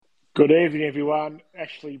Good evening, everyone.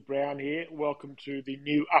 Ashley Brown here. Welcome to the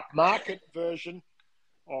new upmarket version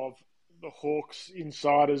of the Hawks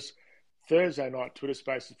Insiders Thursday night Twitter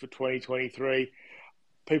Spaces for 2023.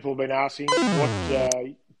 People have been asking what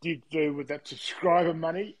did you do with that subscriber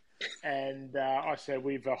money, and I said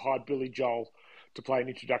we've hired Billy Joel to play an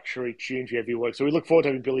introductory tune for you every week. So we look forward to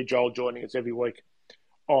having Billy Joel joining us every week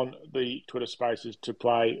on the Twitter Spaces to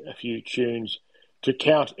play a few tunes to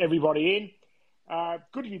count everybody in.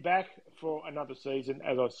 Good to be back for another season.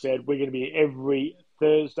 As I said, we're going to be every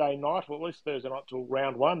Thursday night, or at least Thursday night till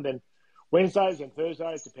round one, then Wednesdays and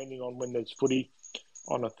Thursdays, depending on when there's footy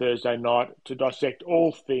on a Thursday night, to dissect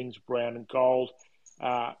all things brown and gold.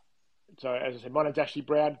 So, as I said, my name's Ashley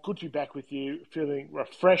Brown. Good to be back with you, feeling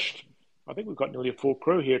refreshed. I think we've got nearly a full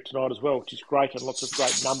crew here tonight as well, which is great, and lots of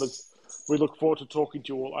great numbers. We look forward to talking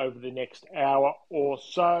to you all over the next hour or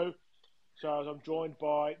so. So as I'm joined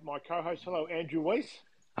by my co-host, hello, Andrew Weiss.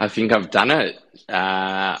 I think I've done it.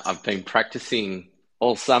 I've been practicing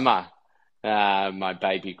all summer, my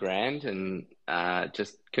baby grand, and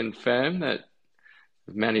just confirm that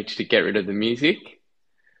I've managed to get rid of the music.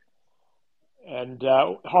 And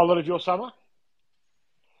highlight of your summer?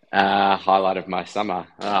 Highlight of my summer.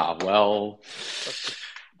 The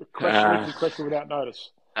question without notice.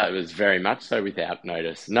 It was very much so without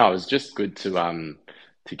notice. No, it was just good to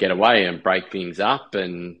get away and break things up,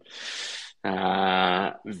 and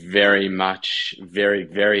very,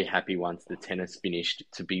 very happy once the tennis finished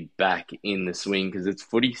to be back in the swing because it's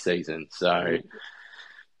footy season. So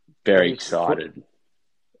very excited.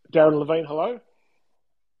 Darren Levine, hello.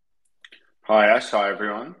 Hi Ash, hi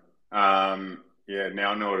everyone. Now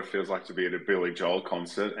I know what it feels like to be at a Billy Joel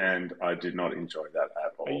concert, and I did not enjoy that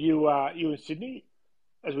at all. Are you in Sydney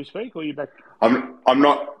as we speak, or are you back? I'm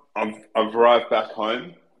not. I've arrived back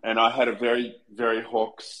home, and I had a very, very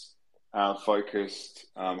Hawks focused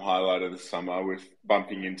highlight of the summer with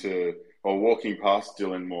bumping into or walking past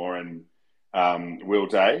Dylan Moore and Will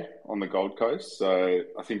Day on the Gold Coast. So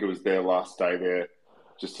I think it was their last day there,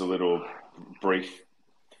 just a little brief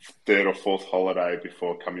third or fourth holiday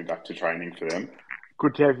before coming back to training for them.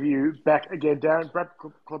 Good to have you back again, Darren. Brad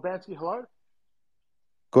Klebanski, hello.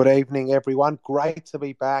 Good evening, everyone. Great to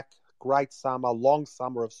be back. Great summer, long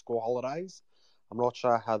summer of school holidays. I'm not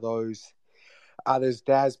sure how those others,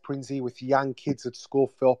 Daz, Prinsey, with young kids at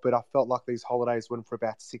school felt, but I felt like these holidays went for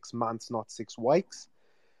about 6 months, not 6 weeks.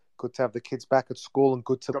 Good to have the kids back at school and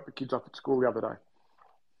good to... Got the kids off at school the other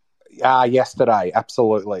day. Yesterday,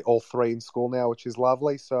 absolutely. All 3 in school now, which is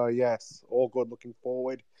lovely. So, yes, all good. Looking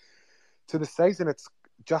forward to the season. It's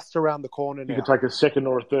just around the corner now. You can take a second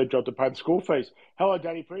or a third job to pay the school fees. Hello,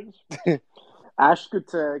 Danny Prince. Ash, good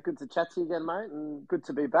to chat to you again, mate, and good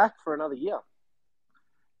to be back for another year.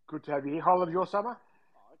 Good to have you here. Highlight of your summer?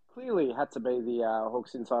 Clearly had to be the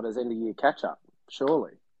Hawks Insiders end of year catch-up,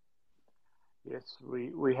 surely. Yes,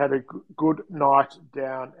 we had a good night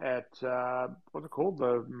down at, what's it called?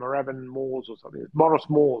 The Moorabbin Moors or something. Morris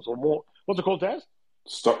Moors or more. What's it called, Daz?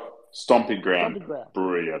 Stomping Ground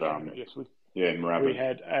Brewery at in Moorabbin. We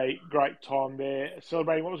had a great time there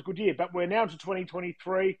celebrating what was a good year. But we're now to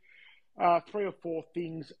 2023. 3 or 4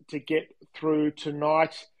 things to get through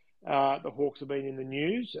tonight. The Hawks have been in the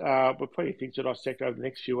news. But plenty of things to dissect over the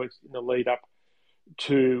next few weeks in the lead up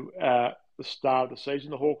to the start of the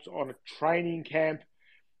season. The Hawks on a training camp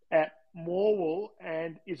at Morwell.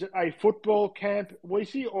 And is it a football camp,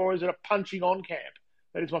 Weesey, or is it a punching on camp?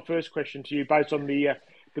 That is my first question to you, based on the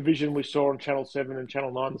vision we saw on Channel 7 and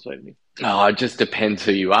Channel 9 this evening. Oh, it just depends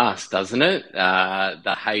who you ask, doesn't it?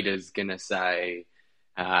 The hater's going to say...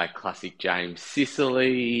 classic James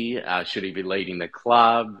Sicily, should he be leading the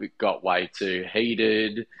club? It got way too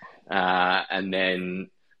heated. And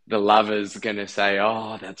then the lover's going to say,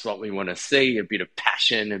 oh, that's what we want to see, a bit of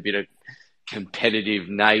passion, a bit of competitive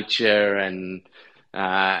nature. And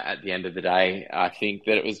at the end of the day, I think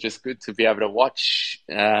that it was just good to be able to watch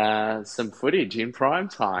some footage in prime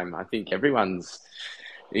time. I think everyone's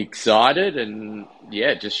excited, and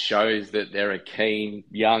it just shows that they're a keen,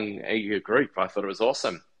 young, eager group. I thought it was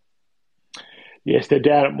awesome. Yes, they're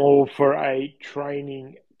down at Morwell for a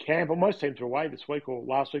training camp. Well, most teams are away this week or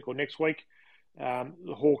last week or next week.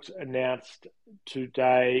 The Hawks announced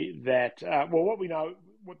today that, what we know,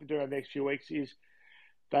 what they're doing over the next few weeks is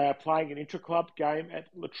they are playing an intra-club game at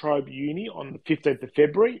La Trobe Uni on the 15th of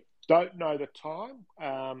February. Don't know the time.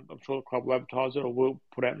 I'm sure the club will advertise it or will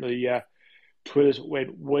put out in the Twitters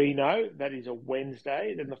when we know. That is a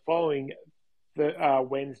Wednesday. Then the following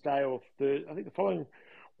Wednesday or Thursday, I think the following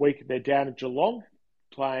week, they're down in Geelong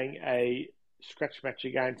playing a scratch match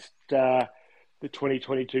against the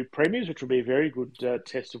 2022 Premiers, which will be a very good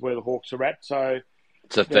test of where the Hawks are at. So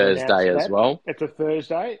It's a Thursday as well. It's a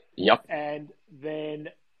Thursday. Yep. And then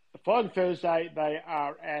the following Thursday, they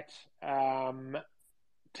are at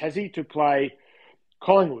Tassie to play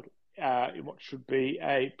Collingwood in what should be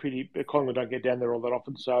Collingwood don't get down there all that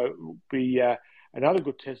often, so it will be another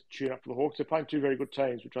good tune up for the Hawks. They're playing two very good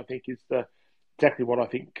teams, which I think is exactly what I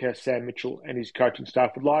think Sam Mitchell and his coaching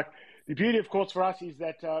staff would like. The beauty, of course, for us is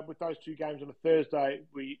that with those two games on a Thursday,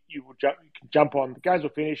 you can jump on. The games will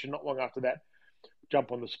finish, and not long after that,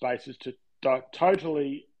 jump on the spaces to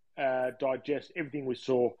totally digest everything we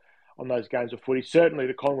saw on those games of footy. Certainly,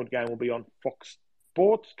 the Collingwood game will be on Fox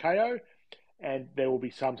Sports, KO, and there will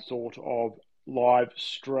be some sort of live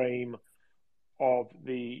stream of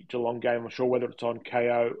the Geelong game. I'm sure whether it's on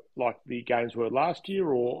KO like the games were last year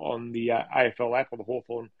or on the AFL app or the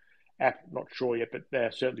Hawthorn app. Not sure yet, but they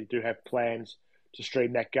certainly do have plans to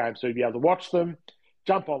stream that game. So you'll be able to watch them,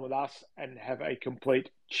 jump on with us and have a complete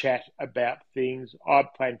chat about things. I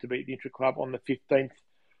plan to be at the Intra Club on the 15th.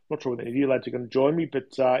 Not sure whether any of you lads are going to join me, but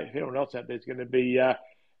if anyone else out there is going to be at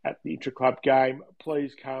the Intra Club game,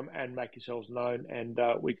 please come and make yourselves known and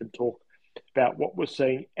we can talk about what we're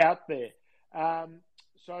seeing out there.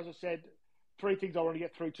 So as I said, three things I want to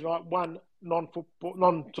get through tonight. One,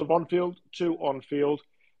 on-field. Two, on-field.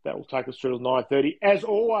 That will take us through to 9:30. As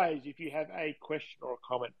always, if you have a question or a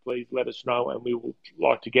comment, please let us know and we will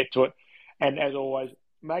like to get to it. And as always,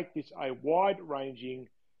 make this a wide-ranging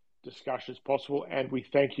discussion as possible. And we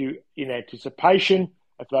thank you in anticipation.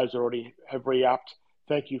 If those already have re-upped,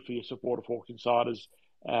 thank you for your support of Hawks Insiders.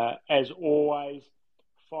 As always,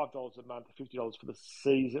 $5 a month, $50 for the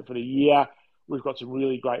season, for the year. We've got some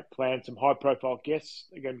really great plans, some high-profile guests,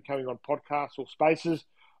 again, coming on podcasts or spaces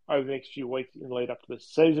over the next few weeks in the lead up to the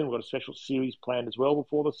season. We've got a special series planned as well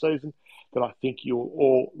before the season that I think you'll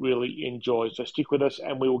all really enjoy. So stick with us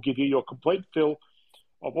and we will give you your complete fill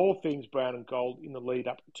of all things brown and gold in the lead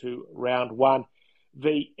up to round one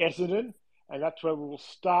v Essendon. And that's where we will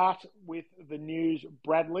start with the news,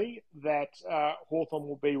 Bradley, that Hawthorn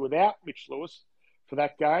will be without Mitch Lewis for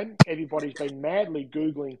that game. Everybody's been madly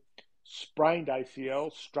Googling sprained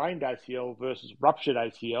ACL, strained ACL versus ruptured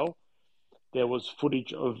ACL. There was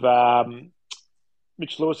footage of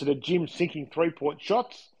Mitch Lewis at a gym sinking three-point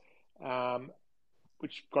shots,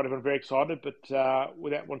 which got everyone very excited. But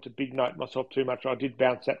without wanting to big note myself too much, I did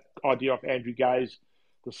bounce that idea off Andrew Gaze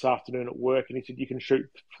this afternoon at work, and he said you can shoot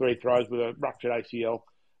three throws with a ruptured ACL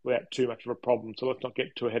without too much of a problem. So let's not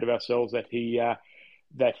get too ahead of ourselves that he's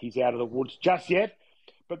out of the woods just yet.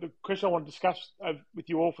 But the question I want to discuss with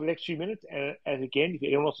you all for the next few minutes, and again, if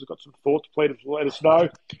anyone else has got some thoughts, please let us know.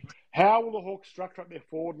 How will the Hawks structure up their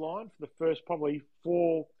forward line for the first probably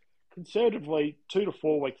conservatively 2 to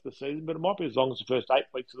 4 weeks of the season, but it might be as long as the first 8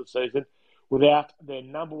 weeks of the season without their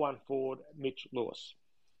number one forward, Mitch Lewis?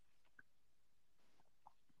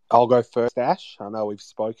 I'll go first, Ash. I know we've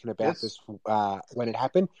spoken about this when it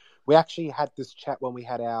happened. We actually had this chat when we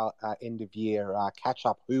had our end-of-year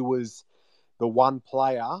catch-up. Who was the one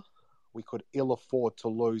player we could ill afford to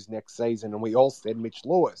lose next season? And we all said Mitch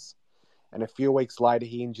Lewis. And a few weeks later,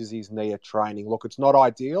 he injures his knee at training. Look, it's not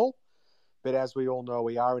ideal, but as we all know,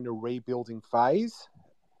 we are in a rebuilding phase.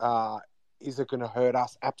 Is it going to hurt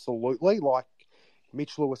us? Absolutely. Like,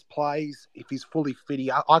 Mitch Lewis plays, if he's fully fit,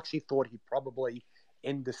 I actually thought he'd probably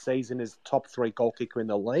end the season as top 3 goal kicker in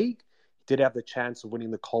the league. He did have the chance of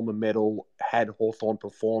winning the Coleman medal had Hawthorn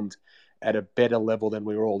performed at a better level than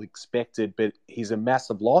we were all expected, but he's a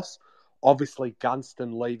massive loss. Obviously,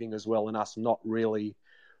 Gunston leaving as well and us not really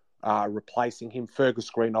replacing him. Fergus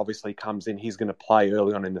Green obviously comes in. He's going to play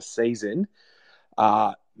early on in the season.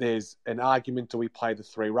 There's an argument, do we play the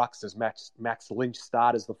 3 rucks? Does Max Lynch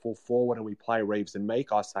start as the full forward and we play Reeves and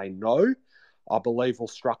Meek? I say no. I believe we'll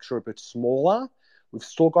structure a bit smaller. We've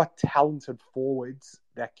still got talented forwards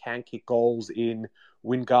that can kick goals in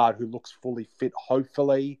Wingard, who looks fully fit,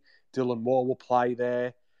 hopefully. Dylan Moore will play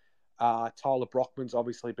there. Tyler Brockman's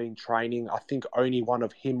obviously been training. I think only one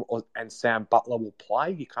of him and Sam Butler will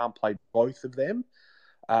play. You can't play both of them.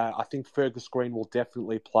 I think Fergus Green will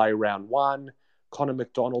definitely play round one. Connor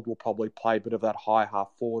McDonald will probably play a bit of that high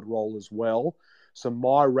half-forward role as well. So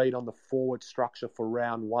my read on the forward structure for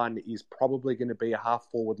round one is probably going to be a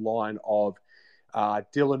half-forward line of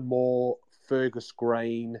Dylan Moore, Fergus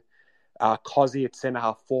Green, Cozzy at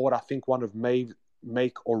centre-half forward. I think one of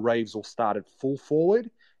Meek or Reeves will start at full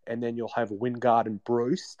forward, and then you'll have Wingard and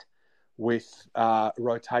Bruce with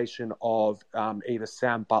rotation of either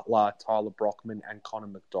Sam Butler, Tyler Brockman, and Connor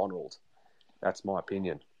McDonald. That's my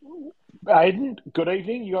opinion. Aidan, good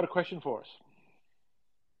evening. You got a question for us?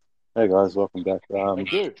 Hey guys, welcome back.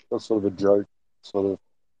 Thank you. That's sort of a joke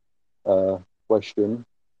question.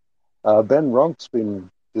 Ben Ronk's been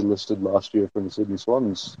delisted last year from the Sydney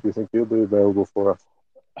Swans. Do you think he'll be available for us?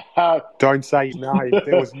 Don't say his name.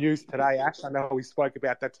 There was news today. Actually, I know we spoke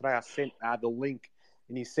about that today. I sent the link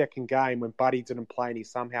in his second game when Buddy didn't play and he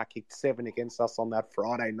somehow kicked 7 against us on that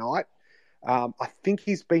Friday night. I think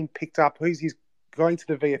he's been picked up. He's going to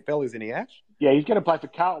the VFL, isn't he, Ash? Yeah, he's going to play for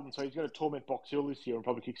Carlton, so he's going to torment Box Hill this year and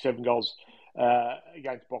probably kick 7 goals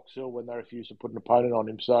against Box Hill when they refuse to put an opponent on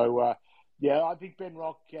him. So, I think Ben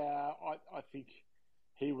Rock, I think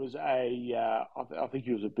he was I think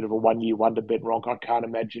he was a bit of a one-year wonder, Ben Rock. I can't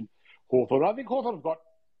imagine Hawthorn. I think Hawthorn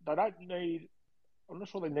they don't need, I'm not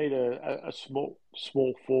sure they need a small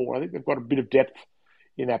forward. I think they've got a bit of depth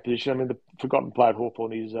in that position. I mean, the forgotten player at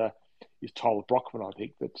Hawthorn is Tyler Brockman, I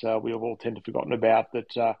think, that we have all tend to forgotten about.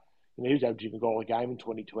 That he was averaging a goal a game in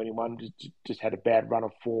 2021, just had a bad run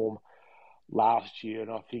of form last year, and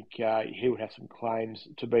I think he would have some claims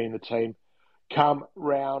to be in the team come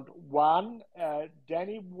round one.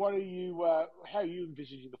 Danny, how are you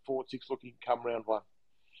envisaging the forward six looking come round one?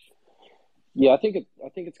 Yeah, I think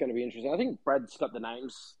it's going to be interesting. I think Brad's got the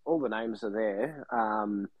names. All the names are there.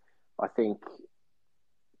 I think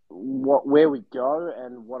where we go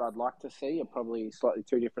and what I'd like to see are probably slightly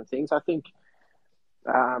two different things. I think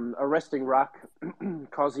a resting ruck,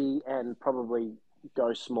 Cozzy, and probably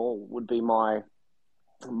go small would be my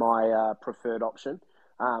preferred option.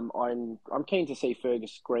 I'm keen to see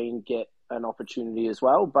Fergus Green get an opportunity as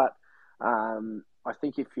well, but I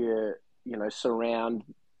think if you surround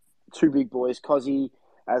two big boys, Cozzy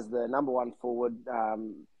as the number one forward,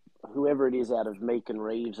 whoever it is out of Meek and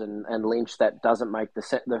Reeves and Lynch that doesn't make the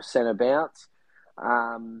centre bounce,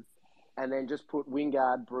 and then just put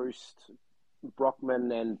Wingard, Bruce,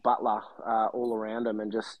 Brockman and Butler all around him,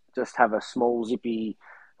 and just have a small, zippy,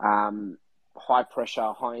 high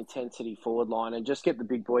pressure, high intensity forward line, and just get the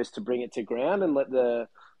big boys to bring it to ground and let the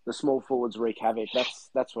small forwards wreak havoc.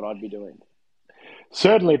 That's what I'd be doing.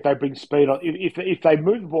 Certainly, if they bring speed on, if they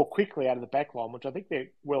move the ball quickly out of the back line, which I think they're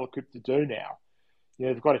well equipped to do now,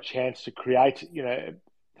 they've got a chance to create, a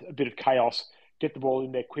bit of chaos, get the ball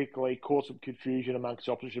in there quickly, cause some confusion amongst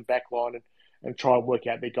the opposition back line, and try and work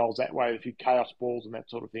out their goals that way, a few chaos balls and that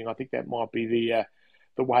sort of thing. I think that might be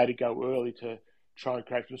the way to go early to try and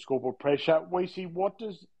create some scoreboard pressure. We see, what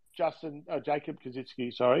does Jacob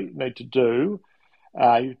Kazitsky, need to do? He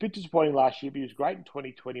was a bit disappointing last year, but he was great in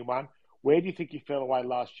 2021. Where do you think he fell away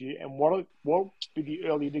last year? And what would be the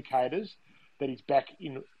early indicators that he's back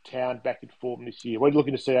in town, back in form this year? What are you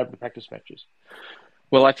looking to see over the practice matches?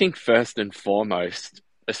 Well, I think first and foremost,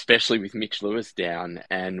 especially with Mitch Lewis down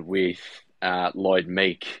and with Lloyd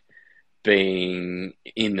Meek being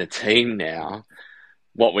in the team now,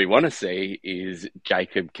 what we want to see is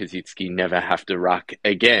Jacob Kazitsky never have to ruck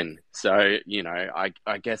again. So,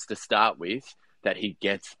 I guess to start with, that he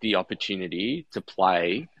gets the opportunity to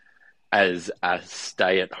play as a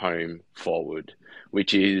stay-at-home forward,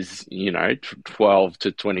 which is, 12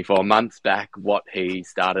 to 24 months back, what he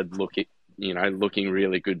started looking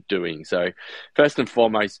really good doing. So first and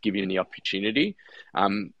foremost, give him the opportunity.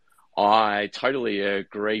 I totally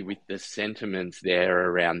agree with the sentiments there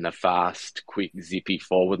around the fast, quick, zippy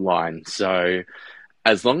forward line. So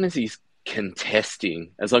as long as he's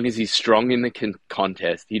contesting, as long as he's strong in the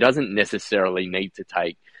contest, he doesn't necessarily need to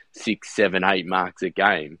take 6, 7, 8 marks a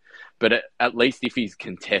game. But at least if he's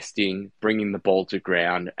contesting, bringing the ball to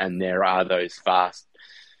ground, and there are those fast,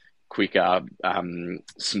 quicker,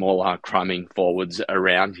 smaller, crumbing forwards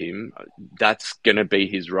around him, that's going to be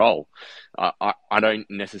his role. I don't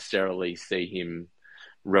necessarily see him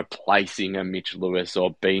replacing a Mitch Lewis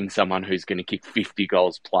or being someone who's going to kick 50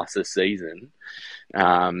 goals plus a season.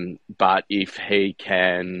 But if he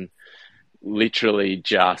can literally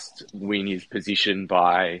just win his position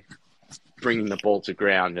by bringing the ball to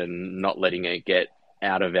ground and not letting it get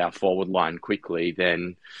out of our forward line quickly,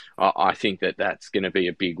 then I think that that's going to be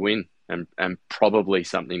a big win and probably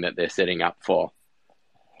something that they're setting up for.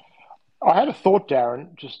 I had a thought,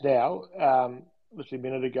 Darren, just now, literally a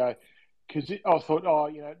minute ago, because I thought,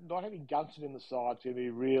 not having Gunston in the side is going to be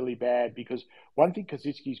really bad, because one thing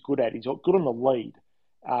Kazitsky's good at, he's good on the lead.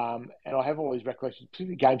 And I have all these recollections,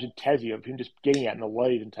 particularly games in Tassie, of him just getting out in the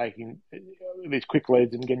lead and taking these quick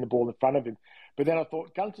leads and getting the ball in front of him. But then I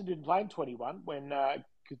thought Gunston didn't play in 21 when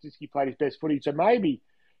Kazitsky played his best footy, so maybe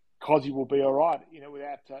Cozzy will be all right,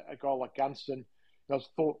 without a goal like Gunston. The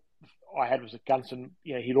thought I had was that Gunston,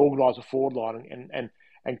 he'd organise a forward line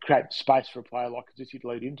and create space for a player like Kazitsky to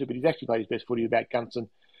lead into, but he's actually played his best footy without Gunston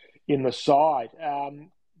in the side.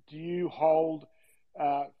 Do you hold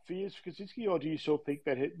fears for Kazitsky, or do you still think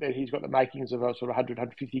that he's got the makings of a sort of 100,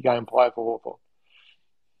 150 game player for Hawthorn?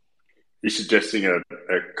 You're suggesting a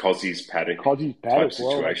Cozzy's paddock Cozzy's type paddock, situation? right? Just paddock Cozzy's type paddock,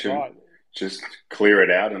 well, that's situation. right. Just clear it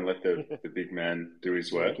out and let the big man do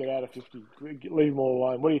his Yeah, work. get out of 50. Leave him all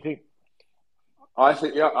alone. What do you think? I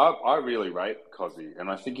think, I really rate Cozzy, and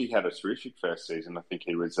I think he had a terrific first season. I think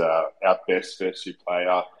he was our best first year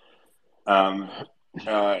player.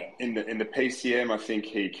 In the PCM, I think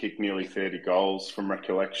he kicked nearly 30 goals from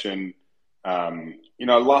recollection.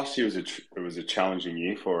 Last year was a challenging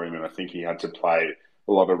year for him, and I think he had to play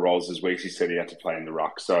a lot of roles. As Weeksy said, he had to play in the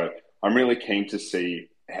ruck. So I'm really keen to see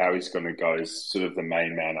how he's going to go as sort of the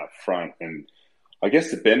main man up front. And I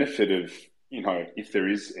guess the benefit of, if there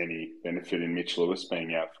is any benefit in Mitch Lewis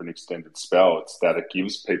being out for an extended spell, it's that it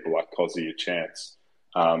gives people like Cozzy a chance.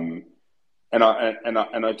 I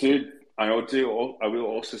will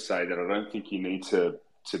also say that I don't think you need to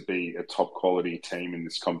be a top quality team in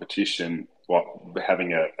this competition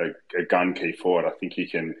having a gun key forward. I think you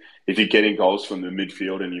can, if you're getting goals from the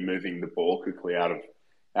midfield and you're moving the ball quickly out of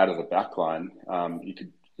the back line, you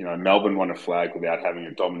could, Melbourne won a flag without having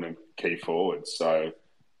a dominant key forward. So,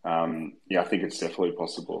 I think it's definitely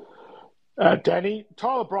possible. Danny,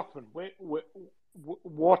 Tyler Brockman, what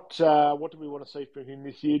do we want to see from him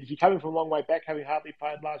this year? Is he coming from a long way back, having hardly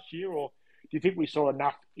played last year, or do you think we saw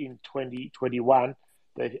enough in 2021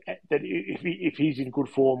 that if he's in good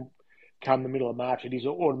form come the middle of March, it is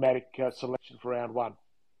an automatic selection for round one?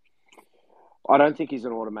 I don't think he's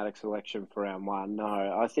an automatic selection for round one. No,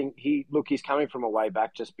 I think he's coming from a way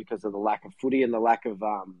back just because of the lack of footy and the lack of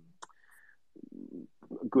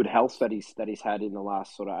good health that he's had in the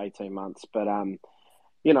last sort of 18 months. But I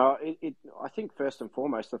think first and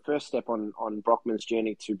foremost, the first step on Brockman's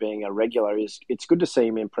journey to being a regular is it's good to see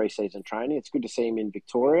him in pre-season training. It's good to see him in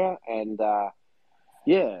Victoria, and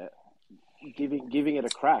giving it a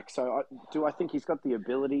crack. So do I think he's got the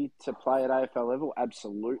ability to play at AFL level?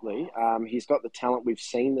 Absolutely. He's got the talent. We've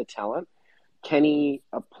seen the talent. Can he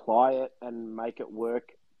apply it and make it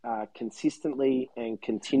work consistently and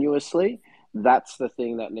continuously? That's the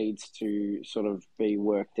thing that needs to sort of be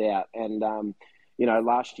worked out. And,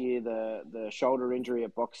 last year the shoulder injury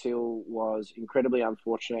at Box Hill was incredibly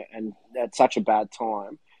unfortunate and at such a bad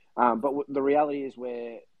time. But the reality is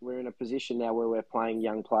we're in a position now where we're playing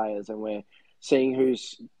young players and we're seeing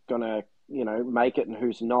who's going to, make it and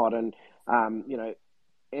who's not. And,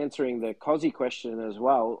 answering the Cozzy question as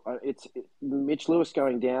well, Mitch Lewis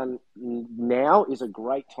going down now is a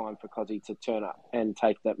great time for Cozzy to turn up and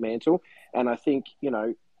take that mantle. And I think,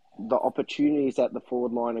 the opportunities that the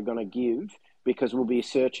forward line are going to give, because we'll be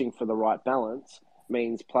searching for the right balance,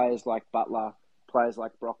 means players like Butler, players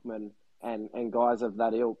like Brockman, and guys of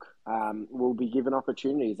that ilk will be given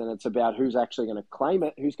opportunities. And it's about who's actually going to claim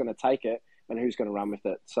it, who's going to take it, and who's going to run with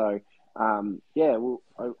it. So,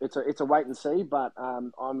 it's a wait and see, but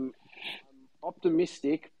I'm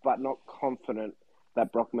optimistic but not confident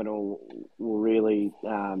that Brockman will really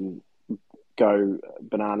go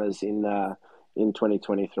bananas in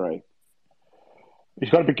 2023. He's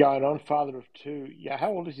got to be going on, father of two. Yeah,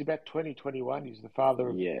 how old is he? About 2021. He's the father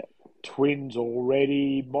of twins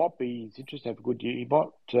already. He's interested to have a good year. He might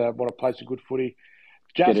want to play some good footy.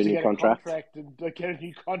 Just get a to new get contract. A contract and get a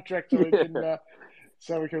new contract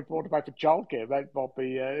so we can afford to pay for childcare. That might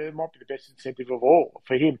be the best incentive of all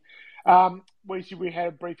for him. We had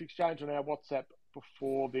a brief exchange on our WhatsApp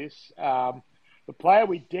before this. The player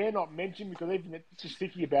we dare not mention because even just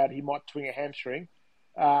thinking about it, he might twing a hamstring.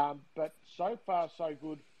 But so far, so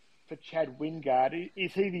good for Chad Wingard.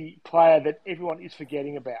 Is he the player that everyone is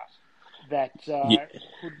forgetting about that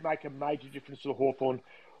could make a major difference to the Hawthorn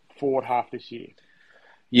forward half this year?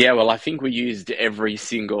 Yeah, well, I think we used every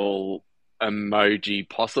single emoji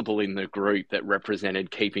possible in the group that represented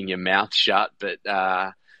keeping your mouth shut. But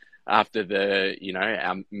after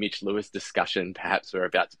our Mitch Lewis discussion, perhaps we're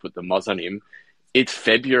about to put the moz on him. It's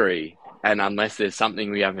February, and unless there's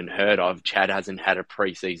something we haven't heard of, Chad hasn't had a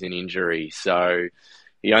preseason injury. So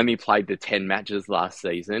he only played the 10 matches last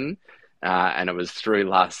season, and it was through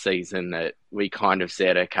last season that we kind of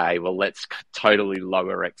said, okay, well, let's totally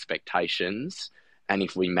lower expectations. And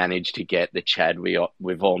if we manage to get the Chad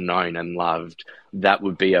we've all known and loved, that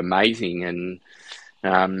would be amazing.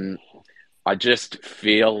 And I just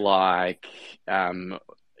feel like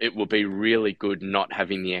it will be really good not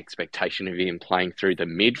having the expectation of him playing through the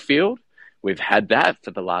midfield. We've had that for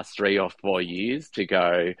the last 3 or 4 years to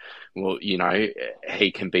go, well,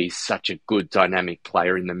 he can be such a good dynamic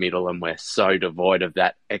player in the middle and we're so devoid of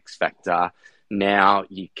that X factor. Now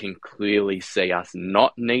you can clearly see us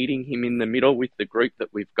not needing him in the middle with the group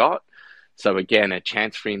that we've got. So again, a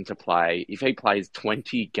chance for him to play. If he plays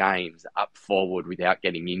 20 games up forward without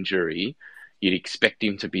getting injury, you'd expect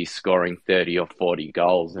him to be scoring 30 or 40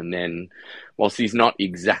 goals. And then, whilst he's not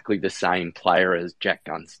exactly the same player as Jack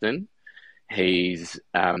Gunston, he's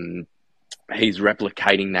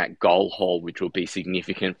replicating that goal haul, which will be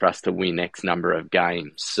significant for us to win X number of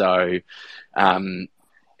games. So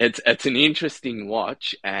it's an interesting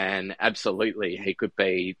watch, and absolutely he could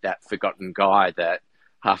be that forgotten guy that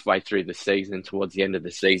halfway through the season, towards the end of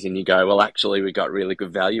the season, you go, well, actually, we got really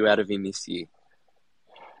good value out of him this year.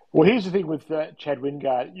 Well, here's the thing with Chad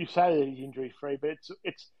Wingard. You say that he's injury-free, but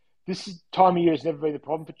it's this time of year has never been the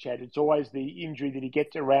problem for Chad. It's always the injury that he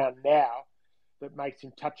gets around now that makes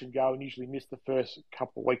him touch and go and usually miss the first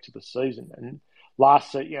couple of weeks of the season. And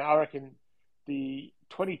last season, I reckon the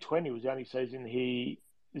 2020 was the only season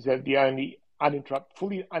the only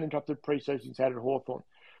fully uninterrupted pre-season he's had at Hawthorn.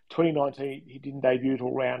 2019, he didn't debut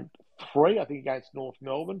until round 3, I think, against North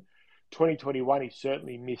Melbourne. 2021, he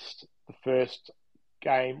certainly missed the first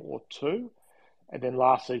game or 2. And then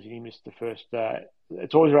last season, he missed the first.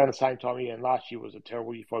 It's always around the same time of year. And last year was a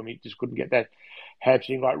terrible year for him. He just couldn't get that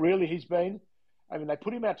hamstring right. Really, they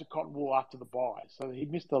put him out to cotton wool after the bye. So he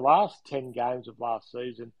missed the last 10 games of last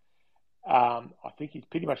season. I think he's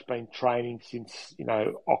pretty much been training since,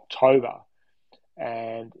 October.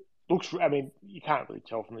 And you can't really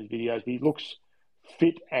tell from these videos, but he looks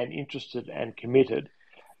fit and interested and committed.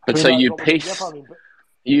 But so you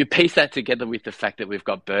piece that together with the fact that we've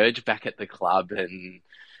got Burge back at the club, and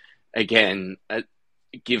again,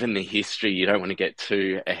 given the history, you don't want to get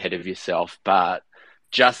too ahead of yourself, but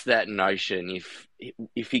just that notion,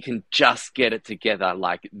 if he can just get it together,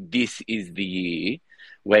 like this is the year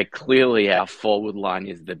where clearly our forward line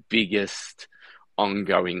is the biggest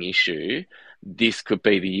ongoing issue, this could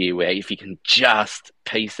be the year where if he can just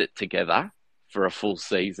piece it together for a full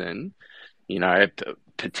season,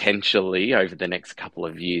 potentially over the next couple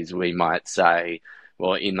of years, we might say,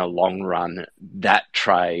 well, in the long run, that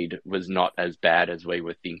trade was not as bad as we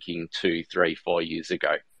were thinking 2, 3, 4 years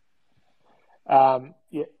ago.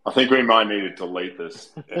 Yeah. I think we might need to delete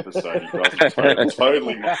this episode. You guys are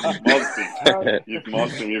totally mozzed him. You've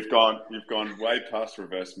mozzed him. You've gone way past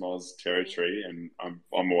reverse moz territory, and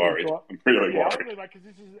I'm worried. I'm really worried. Because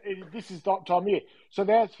this is not time here. So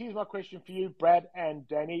here's my question for you, Brad and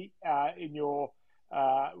Danny, in your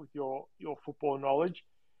with your football knowledge.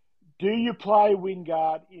 Do you play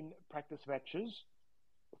Wingard in practice matches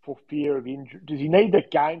for fear of injury? Does he need the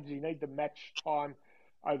game? Does he need the match time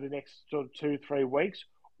over the next sort of 2-3 weeks?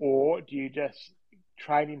 Or do you just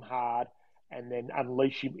train him hard and then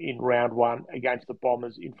unleash him in round 1 against the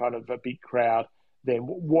Bombers in front of a big crowd? Then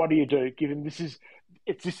what do you do? This is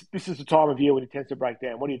the time of year when he tends to break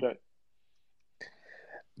down. What do you do?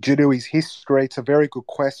 Due to his history, it's a very good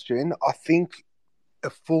question. I think a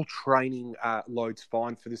full training load's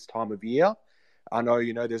fine for this time of year. I know,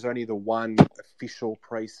 there's only the one official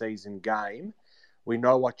pre-season game. We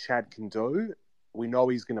know what Chad can do. We know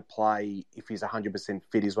he's going to play if he's 100%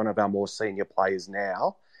 fit. He's one of our more senior players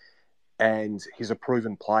now, and he's a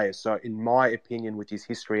proven player. So in my opinion, with his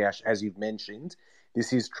history, Ash, as you've mentioned,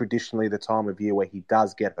 this is traditionally the time of year where he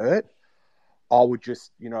does get hurt. I would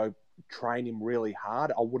just, train him really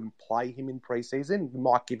hard. I wouldn't play him in preseason. You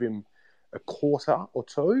might give him a quarter or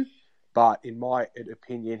 2, but in my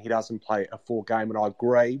opinion, he doesn't play a full game. And I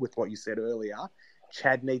agree with what you said earlier.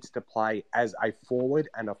 Chad needs to play as a forward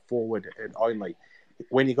and a forward and only.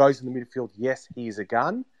 When he goes in the midfield, yes, he is a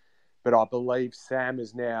gun, but I believe Sam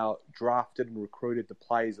has now drafted and recruited the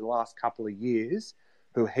players in the last couple of years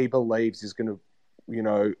who he believes is going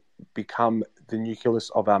to, become the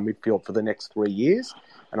nucleus of our midfield for the next 3 years.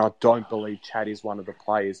 And I don't believe Chad is one of the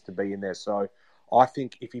players to be in there. So I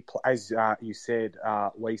think if he, as you said,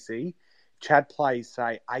 Weesey, Chad plays,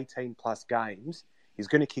 say, 18-plus games, he's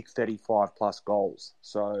going to kick 35-plus goals.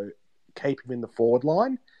 So keep him in the forward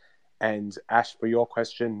line. And Ash, for your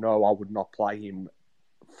question, no, I would not play him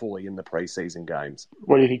fully in the preseason games.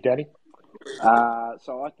 What do you think, Danny?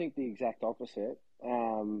 So I think the exact opposite.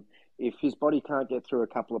 If his body can't get through a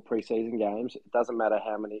couple of preseason games, it doesn't matter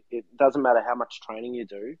how much training you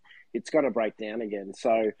do, it's going to break down again.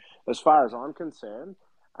 So as far as I'm concerned,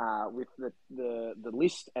 with the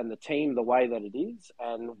list and the team the way that it is,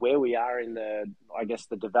 and where we are in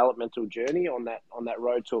the developmental journey on that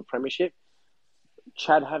road to a premiership,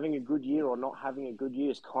 Chad having a good year or not having a good year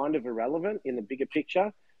is kind of irrelevant in the bigger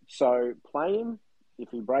picture. So play him. If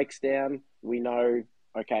he breaks down, we know,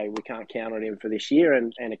 okay, we can't count on him for this year,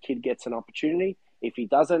 and a kid gets an opportunity. If he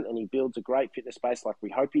doesn't and he builds a great fitness base like we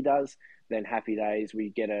hope he does, then happy days. We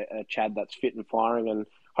get a Chad that's fit and firing, and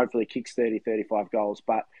hopefully kicks 30, 35 goals.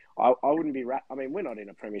 But I wouldn't be I mean, we're not in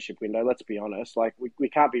a premiership window. Let's be honest. Like we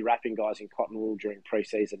can't be wrapping guys in cotton wool during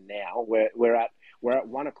preseason now. We're at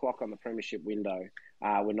 1 o'clock on the premiership window.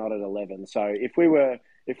 We're not at 11. So if we were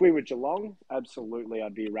Geelong, absolutely,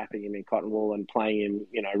 I'd be wrapping him in cotton wool and playing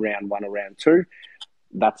him, round 1 or round 2.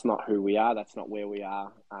 That's not who we are. That's not where we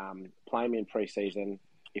are. Play him in preseason.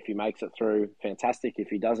 If he makes it through, fantastic. If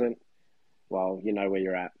he doesn't, well, you know where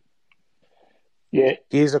you're at. Yeah.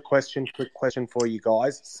 Here's a quick question for you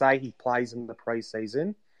guys. Say he plays in the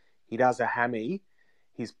preseason. He does a hammy.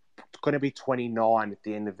 He's going to be 29 at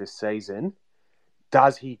the end of this season.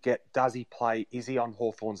 Does he play? Is he on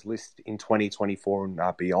Hawthorn's list in 2024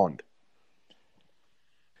 and beyond?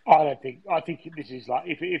 I think this is like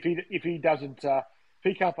if he doesn't if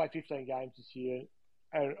he can't play 15 games this year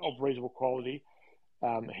of reasonable quality,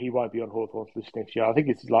 he won't be on Hawthorn's list next year. I think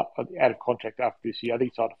it's like out of contract after this year. I think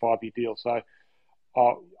it's like a 5-year deal. So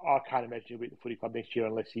I can't imagine he'll be at the footy club next year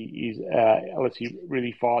unless he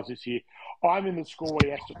really fires this year. I'm in the school where he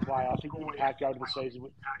has to play. I think he can't go to the season.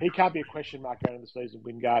 He can't be a question mark going to the season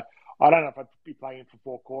Wingard. I don't know if I'd be playing him for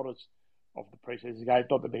 4 quarters of the preseason game.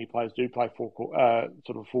 Not that many players do play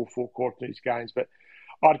sort of full 4 quarters in these games, but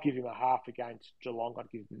I'd give him a half against Geelong. I'd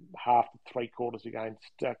give him half to 3 quarters against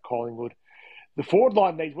Collingwood. The forward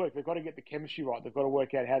line needs work. They've got to get the chemistry right. They've got to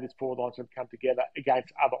work out how this forward line's going to come together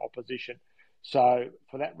against other opposition. So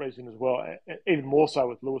for that reason as well, even more so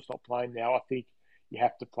with Lewis not playing now, I think you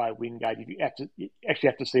have to play Wingate. You actually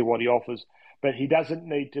have to see what he offers. But he doesn't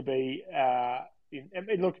need to be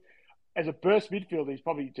look, as a burst midfielder, he's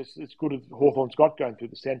probably just as good as Hawthorn's got going through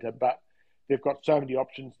the centre. But they've got so many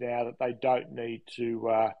options now that they don't need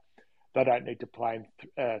to play him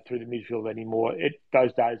through the midfield anymore.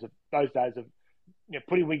 Those days of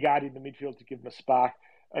putting Wingate in the midfield to give him a spark,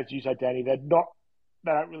 as you say, Danny, they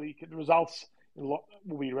don't really get the results. Will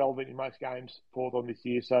be irrelevant in most games for them this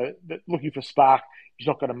year. So looking for spark is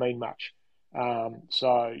not going to mean much.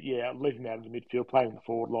 So yeah, leave him out of the midfield, playing the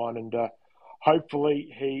forward line, and hopefully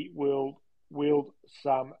he will wield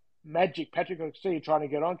some magic. Patrick, I see you trying to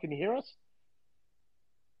get on. Can you hear us?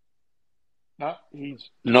 No, he's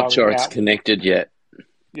not sure it's connected yet.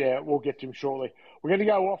 Yeah, we'll get to him shortly. We're going to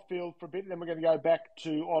go off field for a bit, and then we're going to go back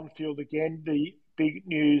to on field again. The big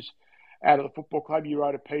news out of the football club. You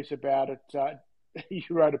wrote a piece about it.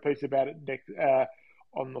 Next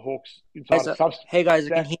on the Hawks Insider Subs. Hey guys, I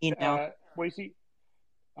can hear you now. Weezy.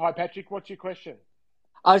 Hi Patrick, what's your question?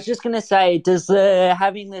 I was just going to say, does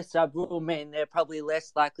having the sub rule mean they're probably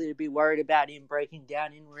less likely to be worried about him breaking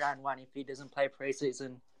down in round 1 if he doesn't play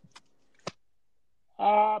preseason?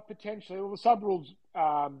 Potentially. Well, the sub rule's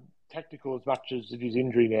technical as much as it is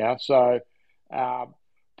injury now, so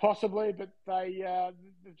possibly. But they,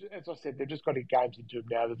 as I said, they've just got to get games into him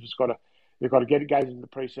now. They've got to get games into the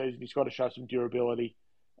preseason. He's got to show some durability.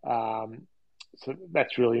 So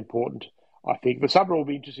that's really important. I think the sub rule will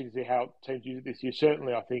be interesting to see how teams use it this year.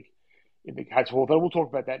 Certainly, I think in the case of Hawthorn, we'll talk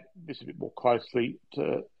about that this a bit more closely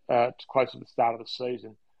close to the start of the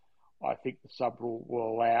season. I think the sub rule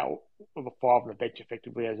will allow, or the 5 on the bench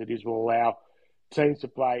effectively as it is, will allow teams to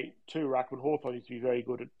play 2 ruckmen. Hawthorn used to be very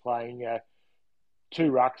good at playing 2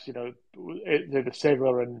 rucks, either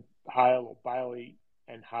Segler and Hale or Bailey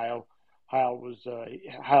and Hale. Hale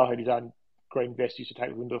had his own green vest he used to take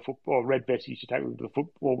with him to the football, or red vest he used to take with him to the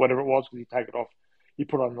football, whatever it was, because he'd take it off. He'd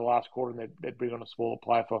put it on in the last quarter and they'd bring on a smaller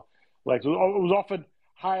player for legs. It was often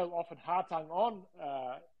Hale, often Hartung on.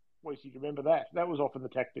 You remember that? That was often the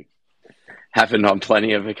tactics. Happened on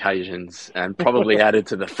plenty of occasions and probably added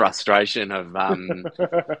to the frustration of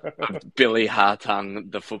Billy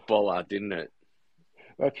Hartung, the footballer, didn't it?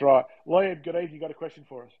 That's right. Liam, good evening. You got a question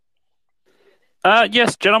for us?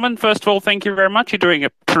 Yes, gentlemen. First of all, thank you very much. You're doing a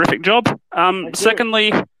terrific job.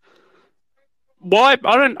 Secondly, why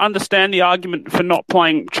I don't understand the argument for not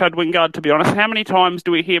playing Chad Wingard, to be honest. How many times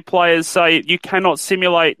do we hear players say you cannot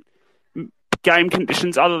simulate game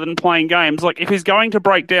conditions other than playing games? Like, if he's going to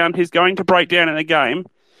break down, he's going to break down in a game.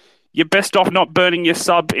 You're best off not burning your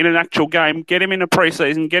sub in an actual game. Get him in a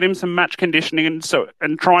preseason, get him some match conditioning,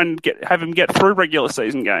 and try and have him get through regular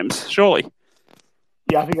season games. Surely.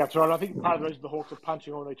 Yeah, I think that's right. I think part of the reason the Hawks are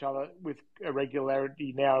punching on each other with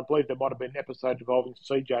irregularity now, I believe there might have been an episode involving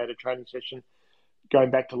CJ at a training session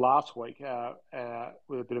going back to last week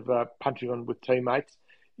with a bit of punching on with teammates,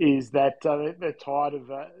 is that they're tired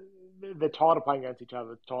of playing against each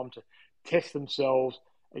other. It's time to test themselves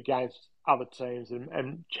against other teams,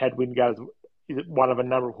 and Chad Wingard is one of a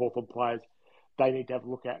number of Hawthorn players they need to have a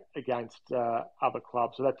look at against other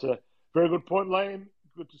clubs. So that's a very good point, Liam.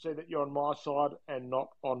 Good to see that you're on my side and not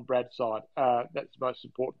on Brad's side. That's the most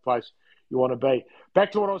important place you want to be.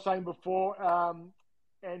 Back to what I was saying before,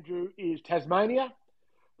 Andrew, is Tasmania.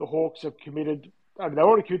 The Hawks have committed. I mean, they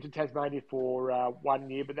already committed to Tasmania for 1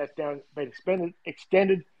 year, but that's now been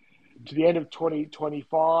extended to the end of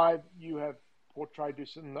 2025. You have portrayed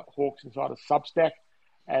this in the Hawks Insider Substack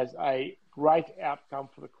as a great outcome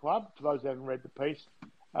for the club. For those who haven't read the piece,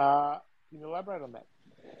 can you elaborate on that?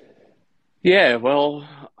 Yeah, well,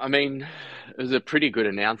 I mean, it was a pretty good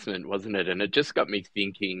announcement, wasn't it? And it just got me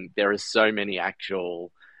thinking there are so many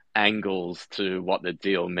actual angles to what the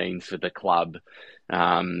deal means for the club.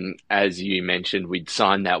 As you mentioned, we'd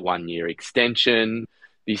signed that 1 year extension.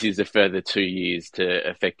 This is a further 2 years to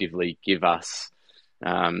effectively give us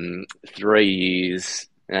 3 years.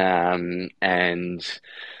 And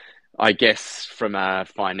I guess from a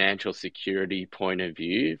financial security point of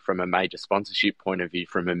view, from a major sponsorship point of view,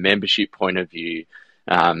 from a membership point of view,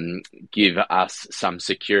 give us some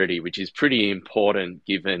security, which is pretty important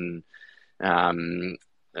given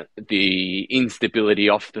the instability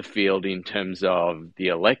off the field in terms of the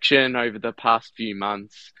election over the past few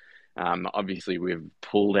months. Obviously, we've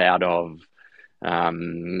pulled out of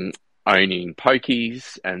owning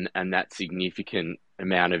pokies and that significant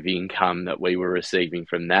amount of income that we were receiving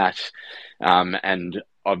from that. And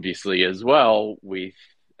obviously as well with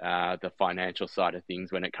the financial side of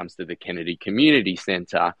things when it comes to the Kennedy Community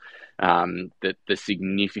Centre, that the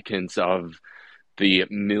significance of the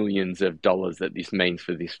millions of dollars that this means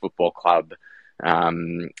for this football club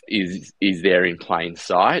is there in plain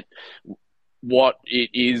sight. What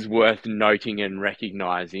it is worth noting and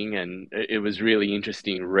recognising, and it was really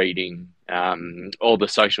interesting reading all the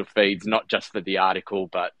social feeds, not just for the article,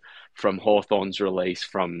 but from Hawthorn's release,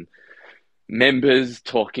 from members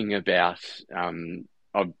talking about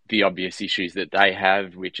the obvious issues that they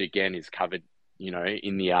have, which again is covered,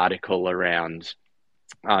 in the article around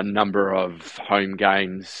a number of home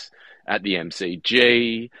games at the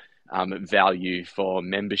MCG, value for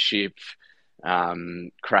membership,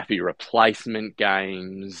 crappy replacement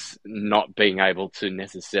games, not being able to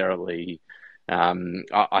necessarily.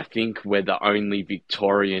 I think we're the only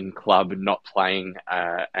Victorian club not playing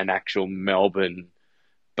an actual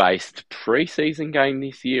Melbourne-based pre-season game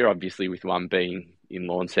this year, obviously with one being in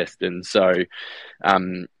Launceston. So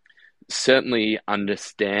certainly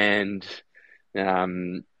understand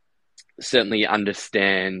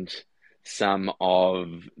some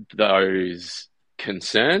of those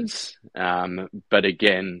concerns. But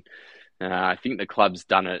again, I think the club's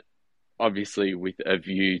done it obviously with a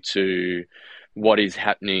view to what is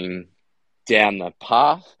happening down the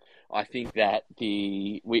path. I think that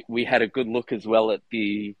we had a good look as well at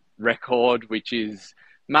the record, which is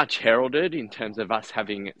much heralded in terms of us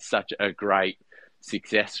having such a great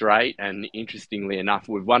success rate. And interestingly enough,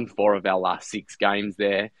 we've won 4 of our last 6 games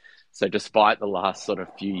there. So despite the last sort of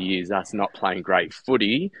few years, us not playing great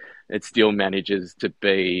footy, it still manages to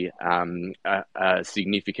be a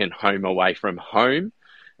significant home away from home.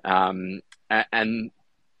 And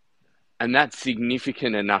that's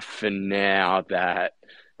significant enough for now that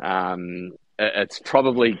it's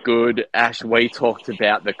probably good. Ash, we talked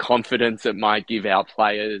about the confidence it might give our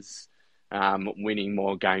players winning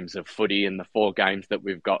more games of footy, and the 4 games that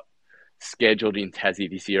we've got scheduled in Tassie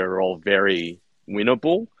this year are all very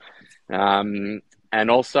winnable. And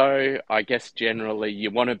also, I guess generally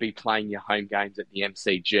you want to be playing your home games at the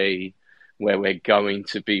MCG where we're going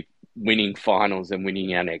to be winning finals and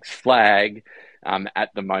winning our next flag at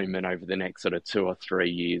the moment over the next sort of 2 or 3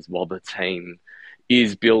 years while the team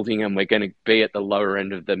is building and we're going to be at the lower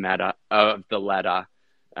end of the ladder.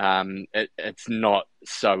 It's not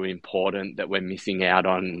so important that we're missing out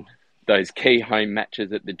on those key home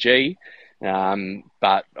matches at the G.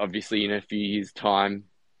 But obviously in a few years' time,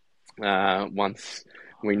 once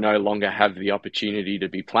we no longer have the opportunity to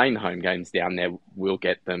be playing home games down there, we'll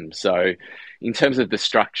get them. So in terms of the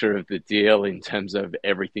structure of the deal, in terms of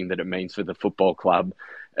everything that it means for the football club,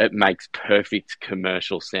 it makes perfect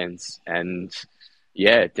commercial sense. And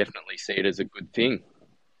yeah, definitely see it as a good thing.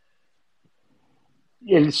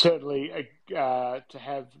 Yeah, certainly to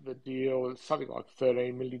have the deal, something like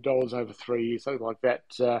 $13 million over 3 years, something like that.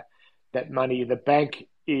 That money in the bank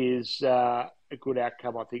is a good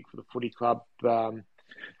outcome, I think, for the footy club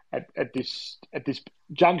at this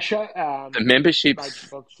juncture. The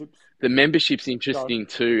membership's interesting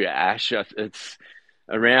too, Ash. It's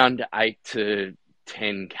around 8 to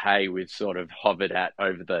 10K we've sort of hovered at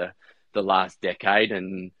over the last decade,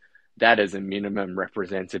 and that as a minimum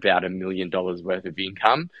represents about $1 million worth of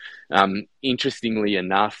income. Interestingly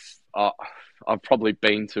enough, I've probably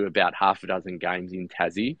been to about half a dozen games in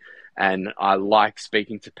Tassie, and I like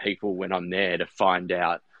speaking to people when I'm there to find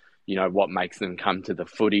out, what makes them come to the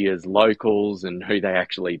footy as locals and who they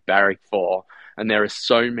actually barrack for. And there are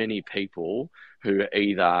so many people who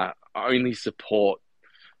either only support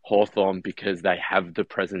Hawthorn because they have the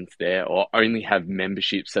presence there or only have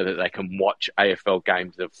membership so that they can watch AFL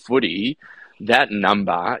games of footy. That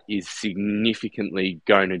number is significantly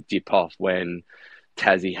going to dip off when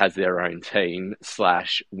Tassie has their own team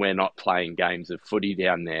 / we're not playing games of footy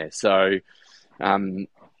down there. So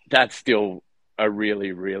that's still a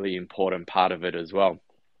really, really important part of it as well.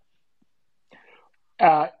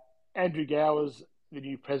 Andrew Gowers, the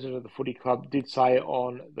new president of the footy club, did say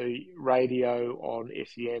on the radio on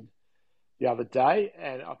SEN the other day,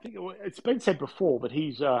 and I think it's been said before, but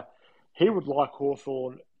he would like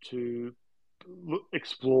Hawthorn to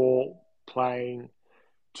explore playing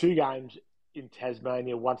 2 games in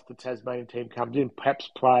Tasmania once the Tasmanian team comes in, perhaps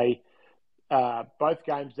play both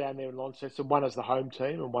games down there in Launceston, one as the home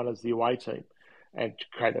team and one as the away team, and to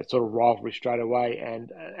create that sort of rivalry straight away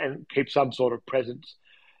and keep some sort of presence.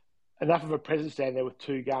 Enough of a presence down there with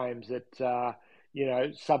 2 games that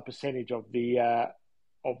some percentage of the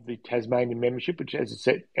Tasmanian membership, which as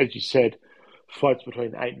you said, floats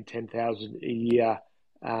between 8,000 and 10,000 a year,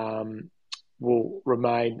 will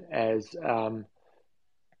remain as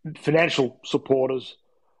financial supporters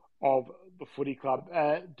of the footy club.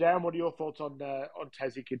 Darren, what are your thoughts on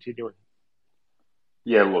Tassie continuing?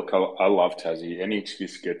 Yeah, look, I love Tassie. Any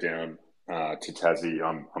excuse to get down to Tassie,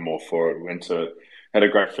 I'm all for it. Had a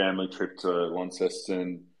great family trip to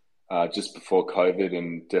Launceston just before COVID,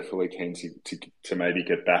 and definitely keen to maybe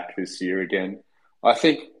get back this year again. I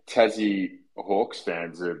think Tassie Hawks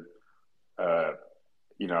fans are,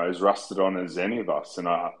 as rusted on as any of us, and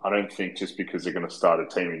I don't think just because they're going to start a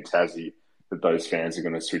team in Tassie that those fans are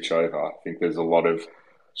going to switch over. I think there's a lot of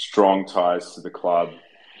strong ties to the club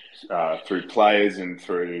through players and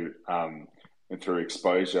through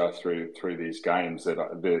exposure through these games that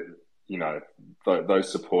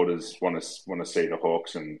those supporters want to see the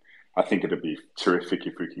Hawks, and I think it'd be terrific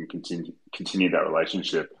if we can continue that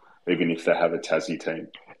relationship, even if they have a Tassie team.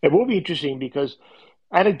 It will be interesting because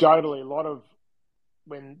anecdotally, a lot of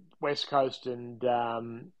when West Coast and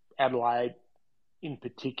Adelaide in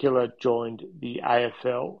particular joined the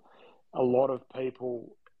AFL, a lot of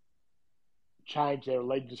people changed their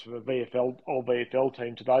allegiance from a VFL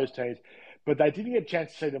team to those teams, but they didn't get a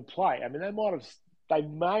chance to see them play. I mean, they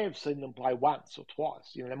may have seen them play once or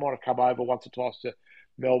twice. They might have come over once or twice to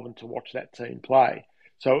Melbourne to watch that team play.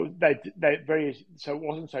 So so it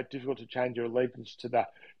wasn't so difficult to change your allegiance to the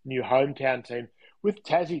new hometown team. With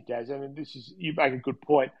Tassie, Daz, I mean, you make a good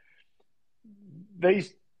point.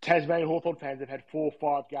 These Tasmanian Hawthorn fans have had 4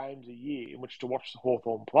 or 5 games a year in which to watch the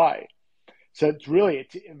Hawthorn play. So it's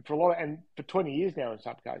for a lot and for 20 years now in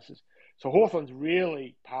some cases. So Hawthorn's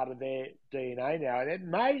really part of their DNA now,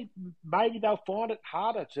 and maybe they'll find it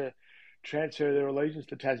harder to transfer their allegiance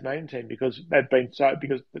to the Tasmanian team because they've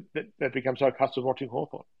become so accustomed to watching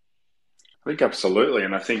Hawthorn. I think absolutely,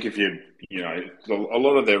 and I think if a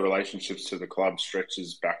lot of their relationships to the club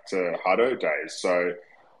stretches back to Hutto days. So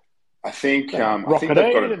I think they've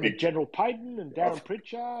got a big General Payton and Darren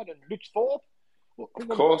Pritchard and Mitch Thorpe. Of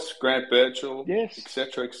course, Grant Birchall, yes,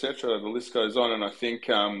 etc., etc. The list goes on, and I think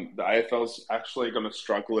the AFL's actually going to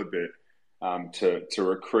struggle a bit to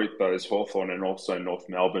recruit those Hawthorn and also North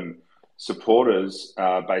Melbourne supporters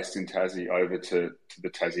based in Tassie over to the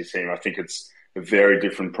Tassie team. I think it's a very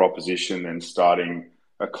different proposition than starting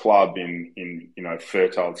a club in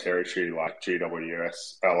fertile territory like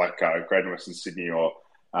GWS, like Greater Western Sydney or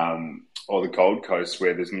the Gold Coast,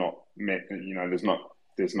 where there's not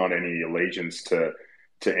any allegiance to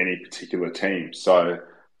any particular team. So I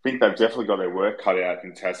think they've definitely got their work cut out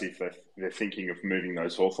in Tassie if they're thinking of moving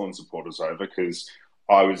those Hawthorn supporters over, because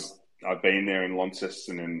I've been there in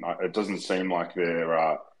Launceston, and it doesn't seem like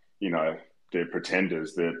they're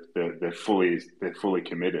pretenders. They're fully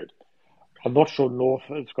committed. I'm not sure North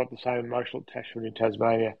has got the same emotional attachment in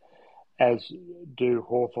Tasmania as do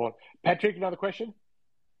Hawthorn. Patrick, another question?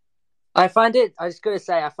 I find it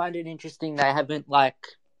interesting they haven't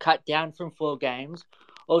cut down from 4 games.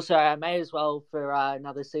 Also, I may as well for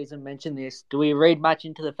another season mention this. Do we read much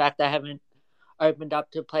into the fact they haven't opened up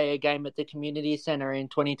to play a game at the community centre in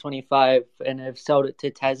 2025 and have sold it to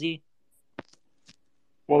Tassie?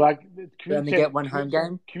 Well, they only get 1 home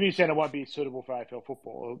game. Community centre won't be suitable for AFL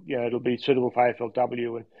football. It'll be suitable for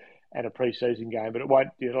AFLW and a pre-season game, but it won't.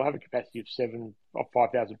 It'll have a capacity of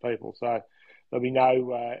 5,000 people. So there'll be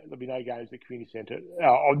no games at the community centre,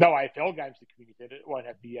 or no AFL games at the community centre. It won't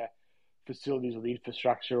have the facilities or the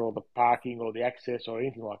infrastructure or the parking or the access or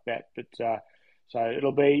anything like that. But so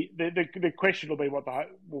it'll be the question will be what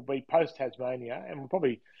will be post Tasmania, and we'll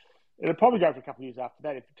probably it'll probably go for a couple of years after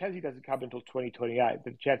that. If Tassie doesn't come until 2028,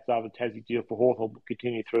 the chances are the Tassie deal for Hawthorn will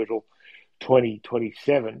continue through until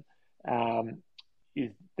 2027.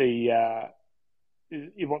 Is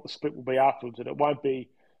what the split will be afterwards, and it won't be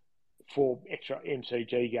for extra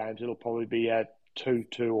MCG games. It'll probably be a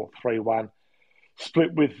 2-2 or 3-1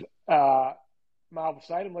 split with Marvel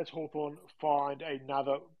Stadium, unless Hawthorn find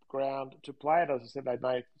another ground to play it. As I said, they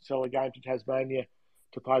may sell a game to Tasmania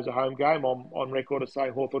to play as a home game. I'm on record as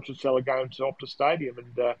saying Hawthorn should sell a game to Optus Stadium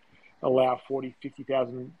and allow 40,000,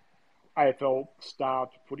 50,000 AFL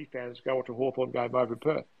starved footy fans to go watch a Hawthorn game over in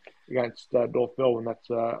Perth against North Melbourne.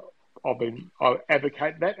 I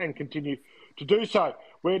advocate that and continue to do so.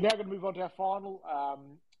 We're now going to move on to our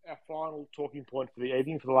final talking point for the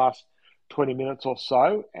evening for the last 20 minutes or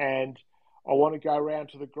so, and I want to go around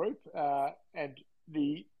to the group. And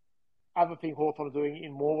the other thing Hawthorn are doing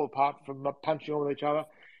in more, apart from punching on with each other,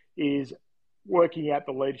 is working out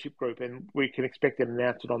the leadership group, and we can expect an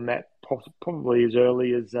announcement on that probably as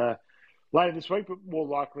early as later this week, but more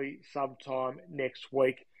likely sometime next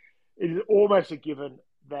week. It is almost a given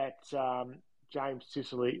that James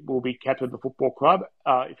Sicily will be captain of the football club.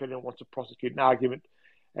 If anyone wants to prosecute an argument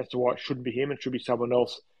as to why it shouldn't be him and should be someone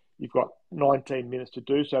else, you've got 19 minutes to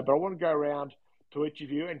do so. But I want to go around to each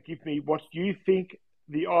of you and give me what you think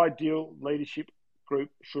the ideal leadership group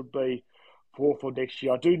should be for next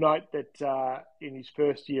year. I do note that in his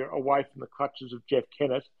first year away from the clutches of Jeff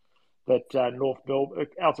Kennett, that North Melbourne,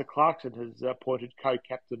 Alza Clarkson has appointed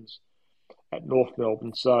co-captains at North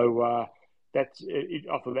Melbourne. So I thought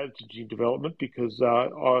that was an interesting development, because I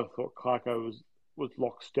thought Clarko was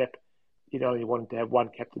lockstep in only wanting to have one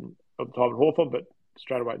captain at the time at Hawthorn, but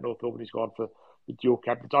straight away at North Melbourne he's gone for the dual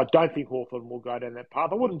captains. I don't think Hawthorn will go down that path.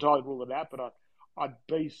 I wouldn't entirely rule it out, but I'd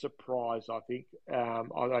be surprised, I think. I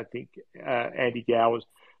don't think Andy Gowers,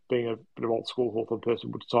 being a bit of old school Hawthorn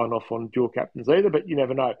person, would sign off on dual captains either, but you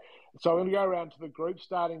never know. So I'm going to go around to the group,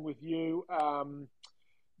 starting with you,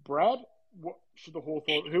 Brad. What should who would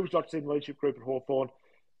you like to see in the leadership group at Hawthorn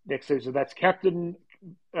next season? That's captain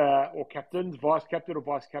or captains, vice captain or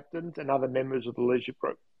vice captains, and other members of the leadership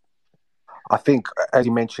group. I think, as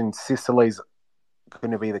you mentioned, Sicily's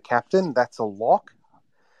going to be the captain. That's a lock.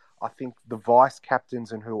 I think the vice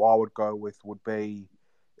captains and who I would go with would be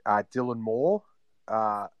Dylan Moore,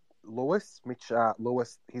 Mitch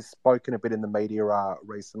Lewis. He's spoken a bit in the media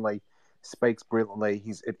recently, speaks brilliantly.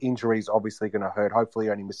 His injury is obviously going to hurt. Hopefully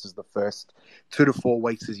he only misses the first 2 to 4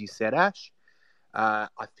 weeks, as you said, Ash. I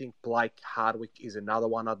think Blake Hardwick is another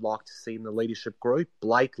one I'd like to see in the leadership group.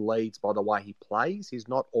 Blake leads by the way he plays. He's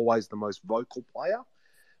not always the most vocal player,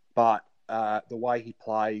 but the way he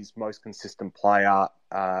plays, most consistent player,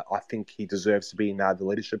 I think he deserves to be in the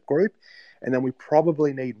leadership group. And then we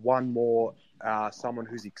probably need one more, someone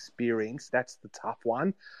who's experienced. That's the tough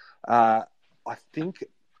one. I think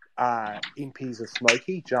Impey's a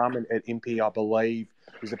smoky. Jarman at Impey, I believe,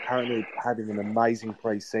 is apparently having an amazing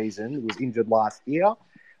pre-season. He was injured last year.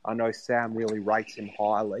 I know Sam really rates him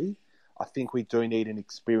highly. I think we do need an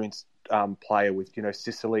experienced player with,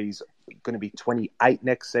 Sicily's going to be 28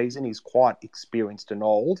 next season. He's quite experienced and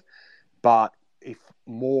old. But if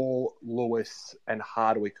Moore, Lewis and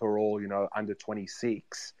Hardwick are all, under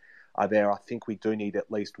 26 are there, I think we do need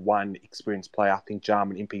at least one experienced player. I think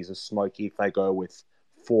Jarman Impey's a smoky if they go with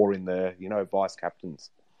 4 in the, vice captains.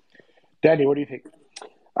 Danny, what do you think?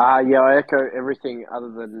 I echo everything other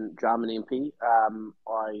than Jarman Impey.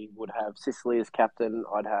 I would have Sicily as captain.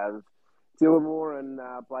 I'd have Dylan Moore and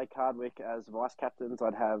Blake Hardwick as vice captains.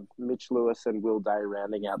 I'd have Mitch Lewis and Will Day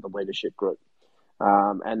rounding out the leadership group.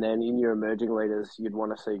 And then in your emerging leaders, you'd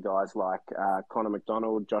want to see guys like Connor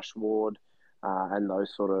McDonald, Josh Ward, and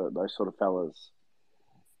those sort of fellas.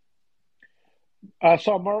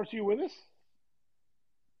 So Morris, are you with us?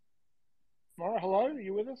 Morris, hello, are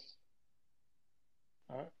you with us?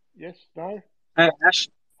 Yes, no? Hey, Ash.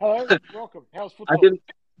 Hello, welcome. How's football? It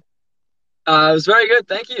was very good,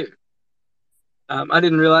 thank you. I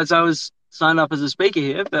didn't realise I was signed up as a speaker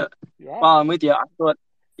here, but while I'm with you,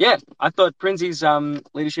 I thought Prinzy's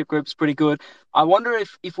leadership group's pretty good. I wonder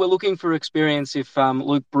if we're looking for experience, if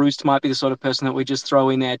Luke Bruce might be the sort of person that we just throw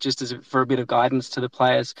in there just for a bit of guidance to the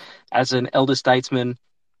players as an elder statesman,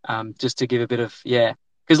 just to give a bit of,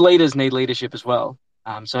 because leaders need leadership as well.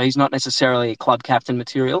 So he's not necessarily club captain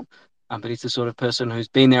material, but he's the sort of person who's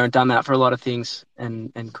been there and done that for a lot of things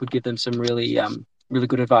and could give them some really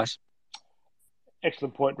good advice.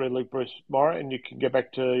 Excellent point, Red League Bruce Morrow, and you can get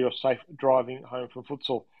back to your safe driving home from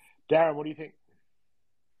futsal. Darren, what do you think?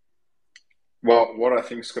 Well, what I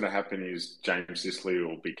think is going to happen is James Sicily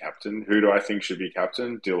will be captain. Who do I think should be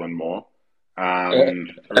captain? Dylan Moore.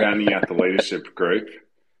 Rounding out the leadership group,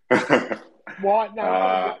 Why?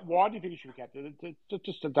 No. Why do you think he should be captain?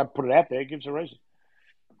 Just don't put it out there. It gives a reason.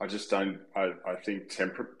 I just don't. I think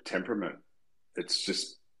temperament. It's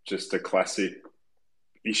just a classic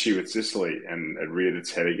issue with Sicily, and it reared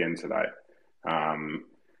its head again today.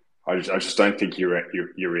 I just don't think you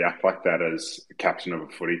react like that as a captain of a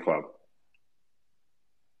footy club,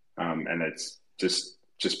 and it's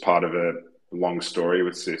just part of a long story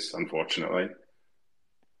with Sis, unfortunately.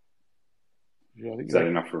 Yeah, is that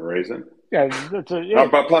enough of a reason? Yeah, No,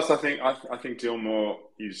 but plus, I think Dilmore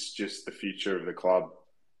is just the future of the club.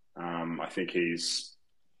 I think he's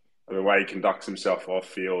the way he conducts himself off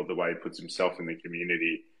field, the way he puts himself in the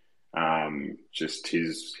community, just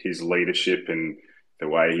his leadership and the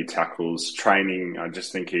way he tackles training. I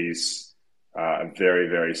just think he's a very,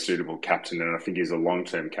 very suitable captain, and I think he's a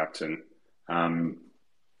long-term captain.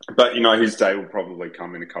 But his day will probably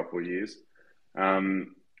come in a couple of years.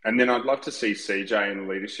 And then I'd love to see CJ in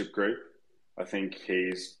the leadership group. I think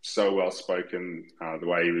he's so well spoken. The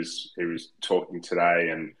way he was talking today,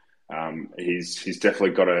 and he's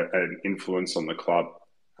definitely got an influence on the club.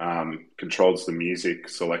 Controls the music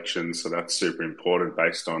selection, so that's super important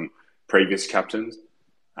based on previous captains.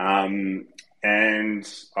 And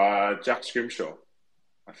Jack Scrimshaw,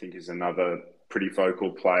 I think, is another pretty vocal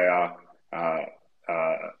player.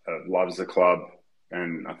 Loves the club,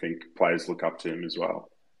 and I think players look up to him as well.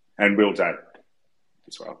 And Will Day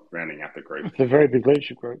as well, rounding out the group. It's a very big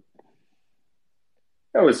leadership group.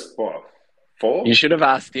 That was, what, 4? You should have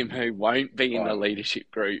asked him who won't be in the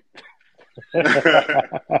leadership group.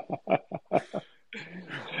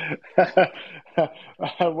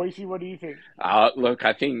 Weezy, what do you think? Look,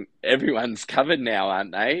 I think everyone's covered now,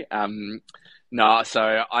 aren't they? No,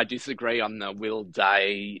 so I disagree on the Will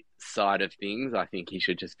Day side of things. I think he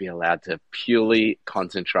should just be allowed to purely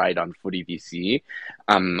concentrate on footy this year.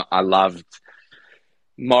 I loved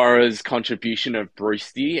Mora's contribution of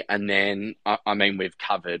Brewsty, and then, we've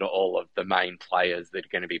covered all of the main players that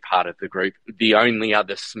are going to be part of the group. The only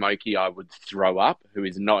other smoky I would throw up, who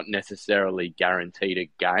is not necessarily guaranteed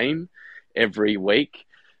a game every week,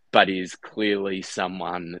 but is clearly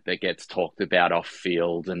someone that gets talked about off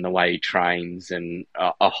field and the way he trains and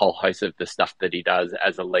a whole host of the stuff that he does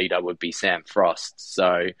as a leader, would be Sam Frost.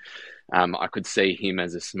 So I could see him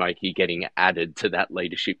as a smoky getting added to that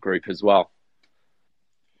leadership group as well.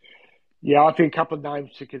 Yeah, I think a couple of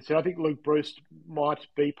names to consider. I think Luke Bruce might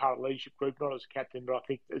be part of the leadership group, not as captain, but I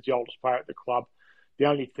think as the oldest player at the club, the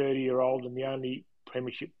only 30-year-old and the only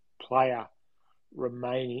premiership player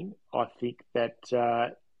remaining. I think that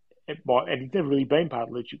it might, and he's never really been part of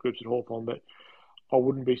the leadership groups at Hawthorn, but I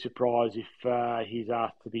wouldn't be surprised if he's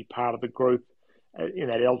asked to be part of the group in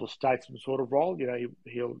that elder statesman sort of role.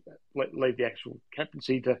 He'll leave the actual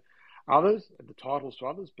captaincy to others and the titles to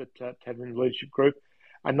others, but to have him in the leadership group.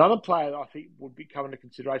 Another player that I think would be coming into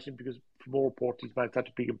consideration, because from all reports he's made such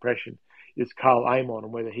a big impression, is Carl Amon,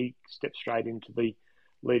 and whether he steps straight into the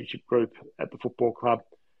leadership group at the football club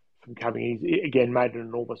from coming. He's again made an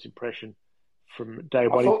enormous impression from day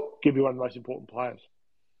one. He's going to be one of the most important players.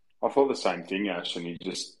 I thought the same thing, Ash, and he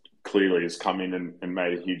just clearly has come in and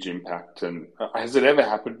made a huge impact. And has it ever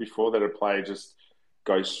happened before that a player just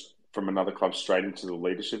goes from another club straight into the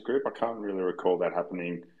leadership group? I can't really recall that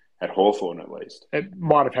happening at Hawthorn, at least. It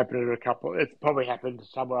might have happened at a couple. It's probably happened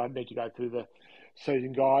somewhere. I need to go through the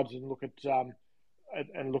season guides and look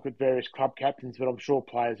at various club captains, but I'm sure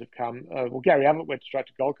players have come. Gary Ablett went straight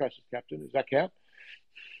to Gold Coast as captain. Does that count?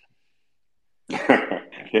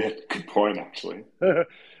 Yeah, good point, actually.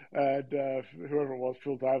 And whoever it was,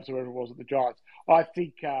 Phil Davis, whoever it was at the Giants, I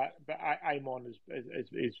think Amon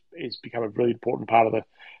has become a really important part of the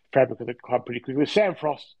fabric of the club pretty quickly. Sam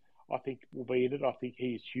Frost, I think, will be in it. I think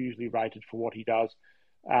he's hugely rated for what he does.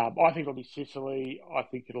 I think it'll be Sicily. I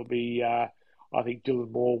think it'll be. I think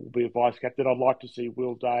Dylan Moore will be a vice captain. I'd like to see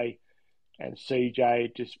Will Day and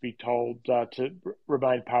CJ just be told to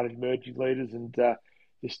remain part of emerging leaders and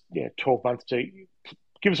just 12 months to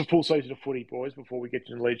give us a full season of footy, boys, before we get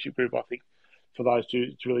to the leadership group. I think for those two,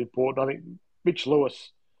 it's really important. I think Mitch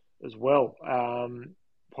Lewis as well,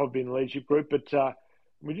 probably in the leadership group, but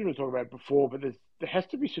we didn't really talk about it before, but there has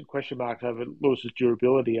to be some question marks over Lewis's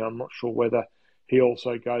durability. I'm not sure whether he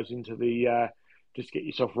also goes into the just get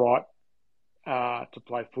yourself right to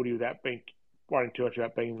play footy without worrying too much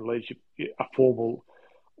about being in the leadership, a formal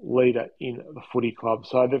leader in the footy club.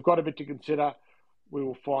 So they've got a bit to consider. We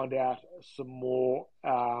will find out some more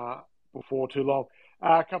before too long.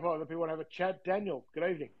 A couple of other people want to have a chat. Daniel, good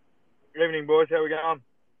evening. Good evening, boys. How are we going?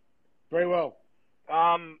 Very well.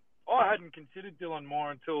 I hadn't considered Dylan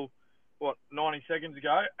Moore until, 90 seconds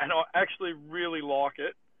ago, and I actually really like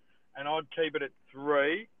it, and I'd keep it at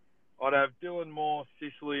 3. I'd have Dylan Moore,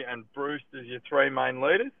 Sicily, and Bruce as your three main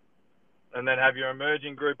leaders, and then have your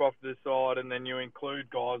emerging group off to the side, and then you include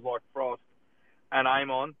guys like Frost and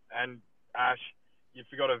Amon and Ash. You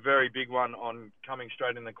forgot a very big one on coming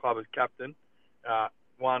straight in the club as captain.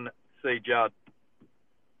 One, C. Judd.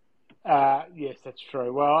 Yes, that's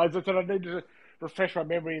true. Well, as I said, I need to refresh my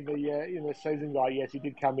memory in the season guide. Yes, he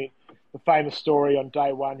did come in. The famous story on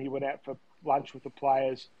day one, he went out for lunch with the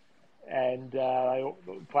players, and the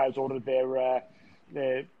players ordered their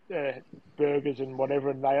burgers and whatever,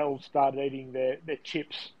 and they all started eating their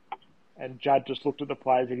chips. And Judd just looked at the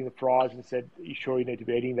players eating the fries and said, "Are you sure you need to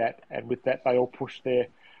be eating that?" And with that, they all pushed their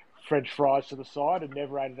French fries to the side and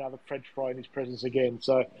never ate another French fry in his presence again.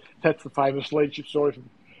 So that's the famous leadership story from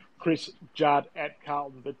Chris Judd at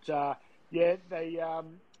Carlton. But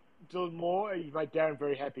Dylan Moore, he made Darren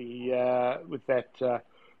very happy with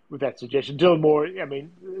that suggestion. Dylan Moore, I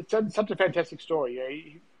mean, it's such a fantastic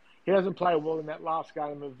story. He doesn't play well in that last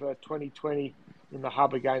game of 2020 in the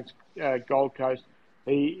hub against Gold Coast.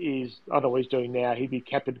 He is, I don't know what he's doing now. He'd be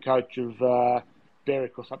captain coach of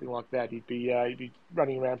Berwick or something like that. He'd be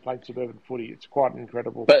running around playing suburban footy. It's quite an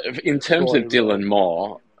incredible. But in terms story, of Dylan really.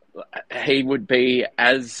 Moore, he would be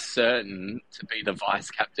as certain to be the vice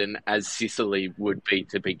captain as Sicily would be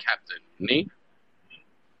to be captain, wouldn't he?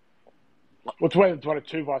 Well, it's one of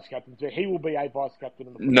two vice captains. He will be a vice captain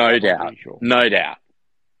in the No I'm doubt. pretty sure. No doubt.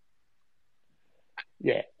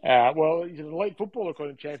 Yeah. Well, he's an elite footballer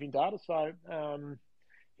according to Champion Data, so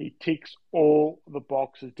he ticks all the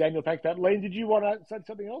boxes. Daniel, thanks for that. Liam, did you want to say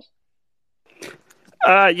something else?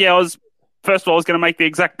 First of all, I was going to make the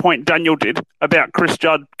exact point Daniel did about Chris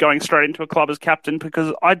Judd going straight into a club as captain,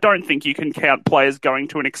 because I don't think you can count players going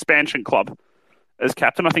to an expansion club as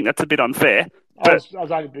captain. I think that's a bit unfair. I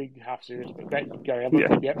was only being half serious, but go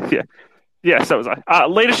on. Yeah, so was I.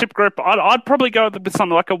 Leadership group, I'd probably go with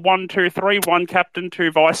something like a 1-2-3, one captain, two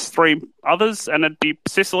vice, three others, and it'd be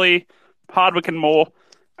Sicily, Hardwick and Moore,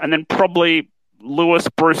 and then probably Lewis,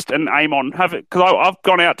 Bruce, and Amon. Because I've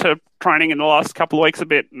gone out to training in the last couple of weeks a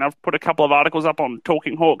bit, and I've put a couple of articles up on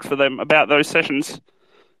Talking Hawks for them about those sessions.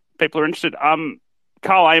 People are interested.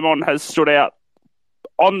 Carl Amon has stood out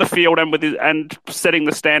on the field and setting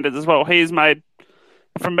the standards as well. He's made,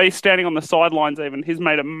 from me standing on the sidelines even, he's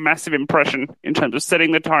made a massive impression in terms of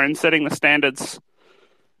setting the tone, setting the standards.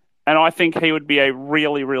 And I think he would be a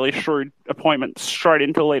really, really shrewd appointment straight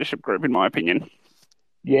into the leadership group, in my opinion.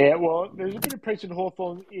 Yeah, well, there's a bit of Preston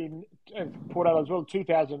Hawthorn in Port Adelaide as well.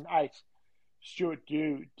 2008, Stuart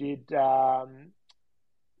Dew did,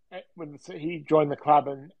 when he joined the club,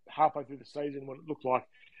 and halfway through the season, when it looked like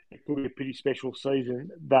it could be a pretty special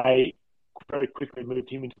season, they very quickly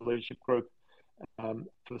moved him into the leadership group for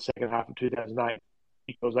the second half of 2008,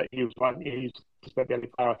 because he was about the only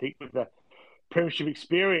player, I think, with the premiership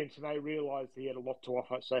experience, and they realised he had a lot to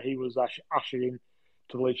offer, so he was ushered in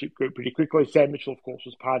to the leadership group pretty quickly. Sam Mitchell, of course,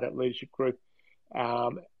 was part of that leadership group,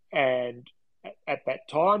 and at that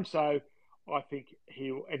time, so I think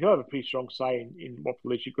he'll have a pretty strong say in what the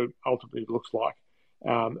leadership group ultimately looks like.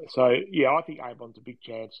 I think Avon's a big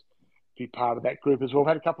chance to be part of that group as well. We've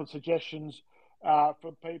had a couple of suggestions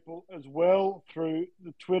from people as well through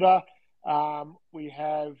the Twitter. We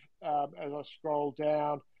have, as I scroll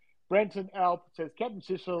down, Brenton Alp says Captain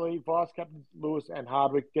Sicily, Vice Captains Lewis and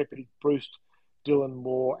Hardwick, Deputy Bruce, Dylan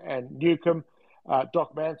Moore and Newcomb.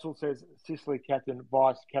 Doc Mansell says Sicily Captain,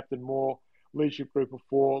 Vice Captain Moore, leadership group of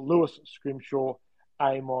 4, Lewis, Scrimshaw,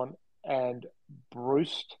 Amon and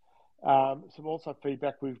Bruce. Some also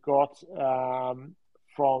feedback we've got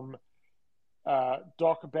from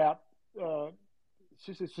Doc about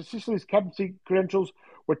Sicily's captaincy credentials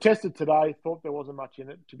were tested today. Thought there wasn't much in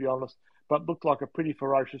it, to be honest, but looked like a pretty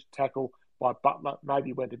ferocious tackle by Butler.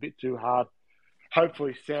 Maybe went a bit too hard.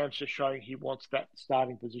 Hopefully, Sam's just showing he wants that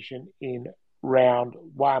starting position in round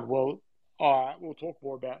 1. Well, we'll talk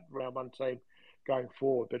more about round 1 team going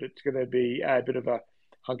forward, but it's going to be a bit of a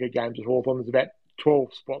Hunger Games at Hawthorn. There's about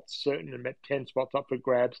 12 spots certain and about 10 spots up for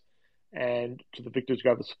grabs, and to the victors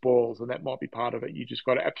go the spoils, and that might be part of it. You just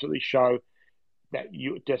got to absolutely show that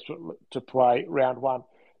you're desperate to play round 1.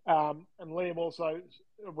 And Liam also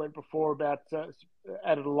went before about,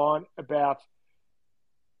 added a line about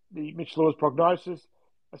the Mitch Lewis prognosis.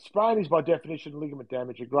 A sprain is by definition ligament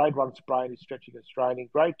damage. A grade 1 sprain is stretching and straining.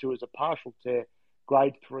 Grade 2 is a partial tear.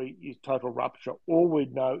 Grade 3 is total rupture. All we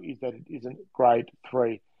know is that it isn't grade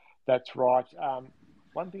 3. That's right.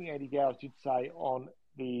 One thing Andy Gowers did say on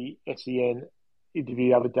the SEN interview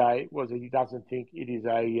the other day was that he doesn't think it is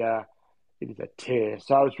a tear.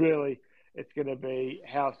 So it's going to be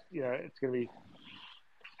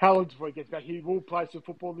how long before he gets back? He will play some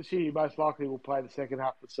football this year. He most likely will play the second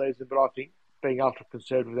half of the season, but I think being ultra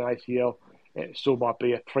concerned with an ACL, it still might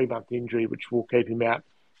be a 3-month injury, which will keep him out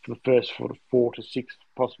for the first 4 to 6,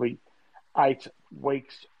 possibly 8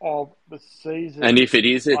 weeks of the season. And if it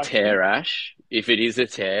is a tear, Ash,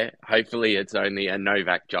 hopefully it's only a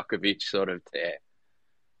Novak Djokovic sort of tear.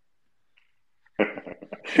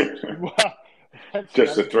 Well,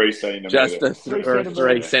 just a 3 centimetre. Just a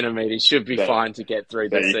 3 centimetres should be fine to get through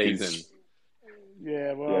the season.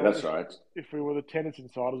 Yeah, well, yeah, that's right. If we were the tennis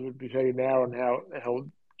insiders, we'd be saying now on how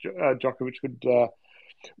Djokovic could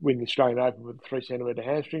win the Australian Open with a 3 centimetre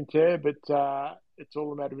hamstring tear, but it's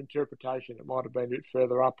all a matter of interpretation. It might have been a bit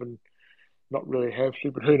further up and not really a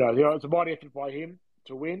hamstring, but who knows? You know, it's a mighty effort by him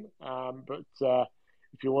to win. But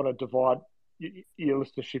if you want to divide your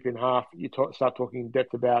listenership in half, you start talking in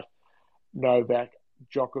depth about Novak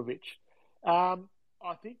Djokovic.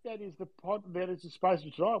 I think that is the space for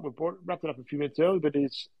tonight. We've wrapped it up a few minutes early, but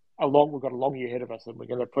we've got a long year ahead of us, and we're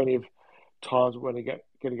going to have plenty of times we're going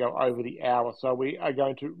to go over the hour. So we are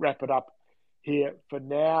going to wrap it up here for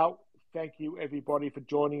now. Thank you, everybody, for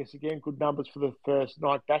joining us again. Good numbers for the first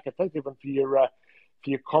night back. And thank everyone for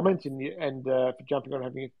your comments and for jumping on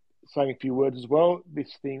and saying a few words as well.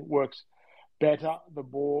 This thing works better the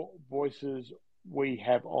more voices we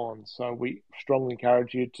have on. So we strongly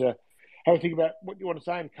encourage you to have a think about what you want to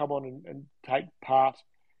say and come on and take part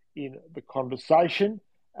in the conversation.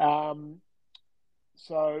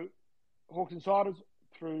 So Hawks Insiders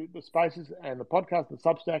through the Spaces and the podcast and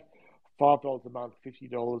Substack, $5 a month,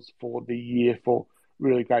 $50 for the year for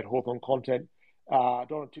really great Hawthorn content.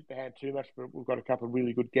 Don't want to tip the hand too much, but we've got a couple of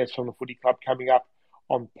really good guests from the Footy Club coming up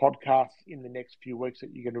on podcasts in the next few weeks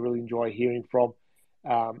that you're going to really enjoy hearing from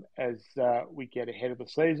as we get ahead of the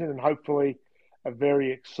season, and hopefully a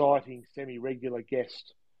very exciting semi-regular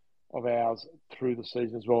guest of ours through the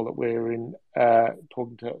season as well that we're in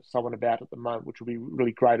talking to someone about at the moment, which will be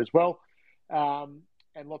really great as well.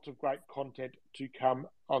 And lots of great content to come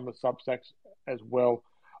on the Substacks as well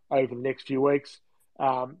over the next few weeks.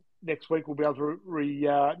 Next week we'll be able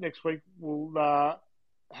to next week we'll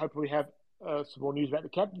hopefully have some more news about the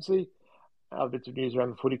captaincy, bits of news around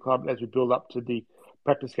the Footy Club as we build up to the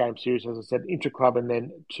practice game series, as I said, intra-club, and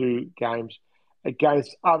then 2 games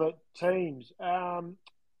against other teams.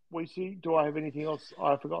 Do I have anything else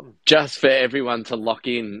I've forgotten? Just for everyone to lock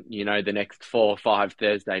in, the next 4 or 5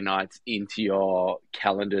 Thursday nights into your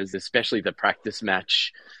calendars, especially the practice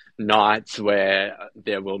match nights where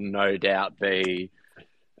there will no doubt be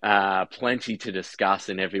plenty to discuss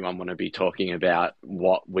and everyone want to be talking about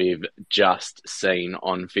what we've just seen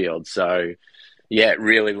on field. So, yeah,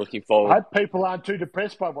 really looking forward. I hope people aren't too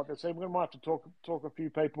depressed by what they're seeing. We might have to talk a few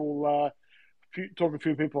people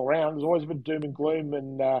around. There's always a bit of doom and gloom,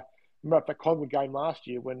 and remember that Collingwood game last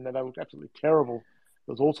year when they looked absolutely terrible.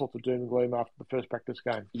 There was all sorts of doom and gloom after the first practice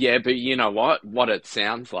game. Yeah, but you know what? What it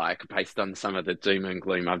sounds like, based on some of the doom and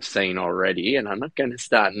gloom I've seen already, and I'm not going to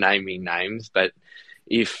start naming names, but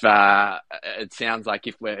if it sounds like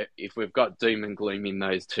if we've got doom and gloom in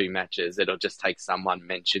those 2 matches, it'll just take someone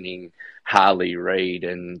mentioning Harley Reid,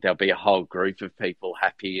 and there'll be a whole group of people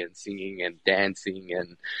happy and singing and dancing,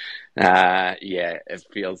 and it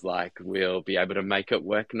feels like we'll be able to make it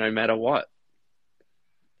work no matter what.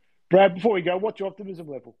 Brad, before we go, what's your optimism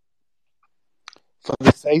level for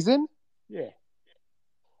the season? Yeah,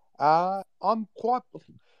 I'm quite.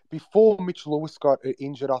 Before Mitch Lewis got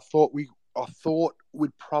injured, I thought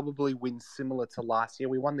we'd probably win similar to last year.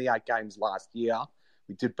 We won the 8 games last year.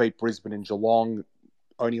 We did beat Brisbane and Geelong,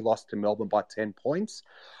 only lost to Melbourne by 10 points.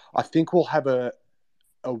 I think we'll have a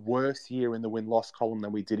worse year in the win-loss column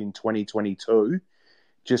than we did in 2022,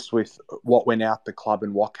 just with what went out the club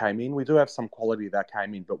and what came in. We do have some quality that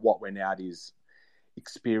came in, but what went out is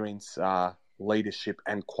experience, leadership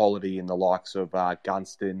and quality in the likes of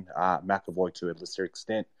Gunston, McAvoy to a lesser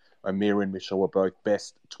extent. Amir and Mitchell were both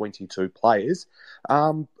best 22 players.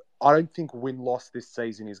 I don't think win-loss this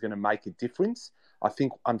season is going to make a difference. I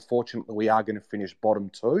think, unfortunately, we are going to finish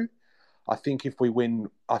bottom 2. I think if we win,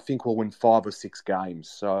 we'll win 5 or 6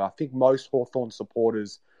 games. So I think most Hawthorn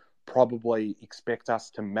supporters probably expect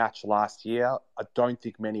us to match last year. I don't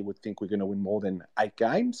think many would think we're going to win more than 8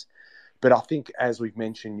 games. But I think, as we've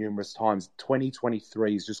mentioned numerous times,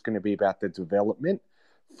 2023 is just going to be about the development,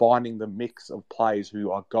 finding the mix of players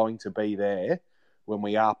who are going to be there when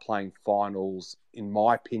we are playing finals, in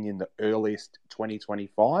my opinion, the earliest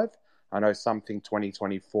 2025. I know some think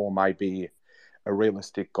 2024 may be a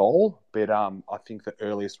realistic goal, but I think the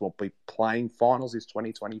earliest we'll be playing finals is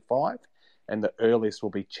 2025, and the earliest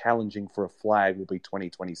we'll be challenging for a flag will be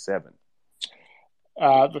 2027.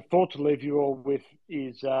 The thought to leave you all with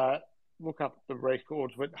is look up the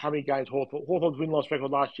records. But how many games Hawthorn's win-loss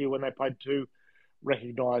record last year when they played two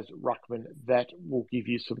recognised ruckmen, that will give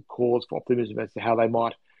you some cause for optimism as to how they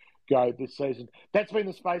might go this season. That's been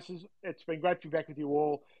the Spaces. It's been great to be back with you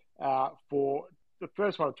all for the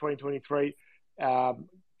first one of 2023.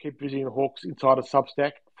 Keep visiting the Hawks Insider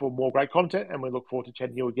Substack for more great content, and we look forward to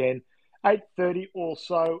chatting to you again 8:30 or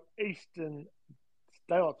so Eastern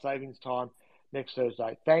Daylight Savings Time next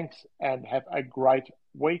Thursday. Thanks, and have a great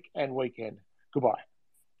week and weekend. Goodbye.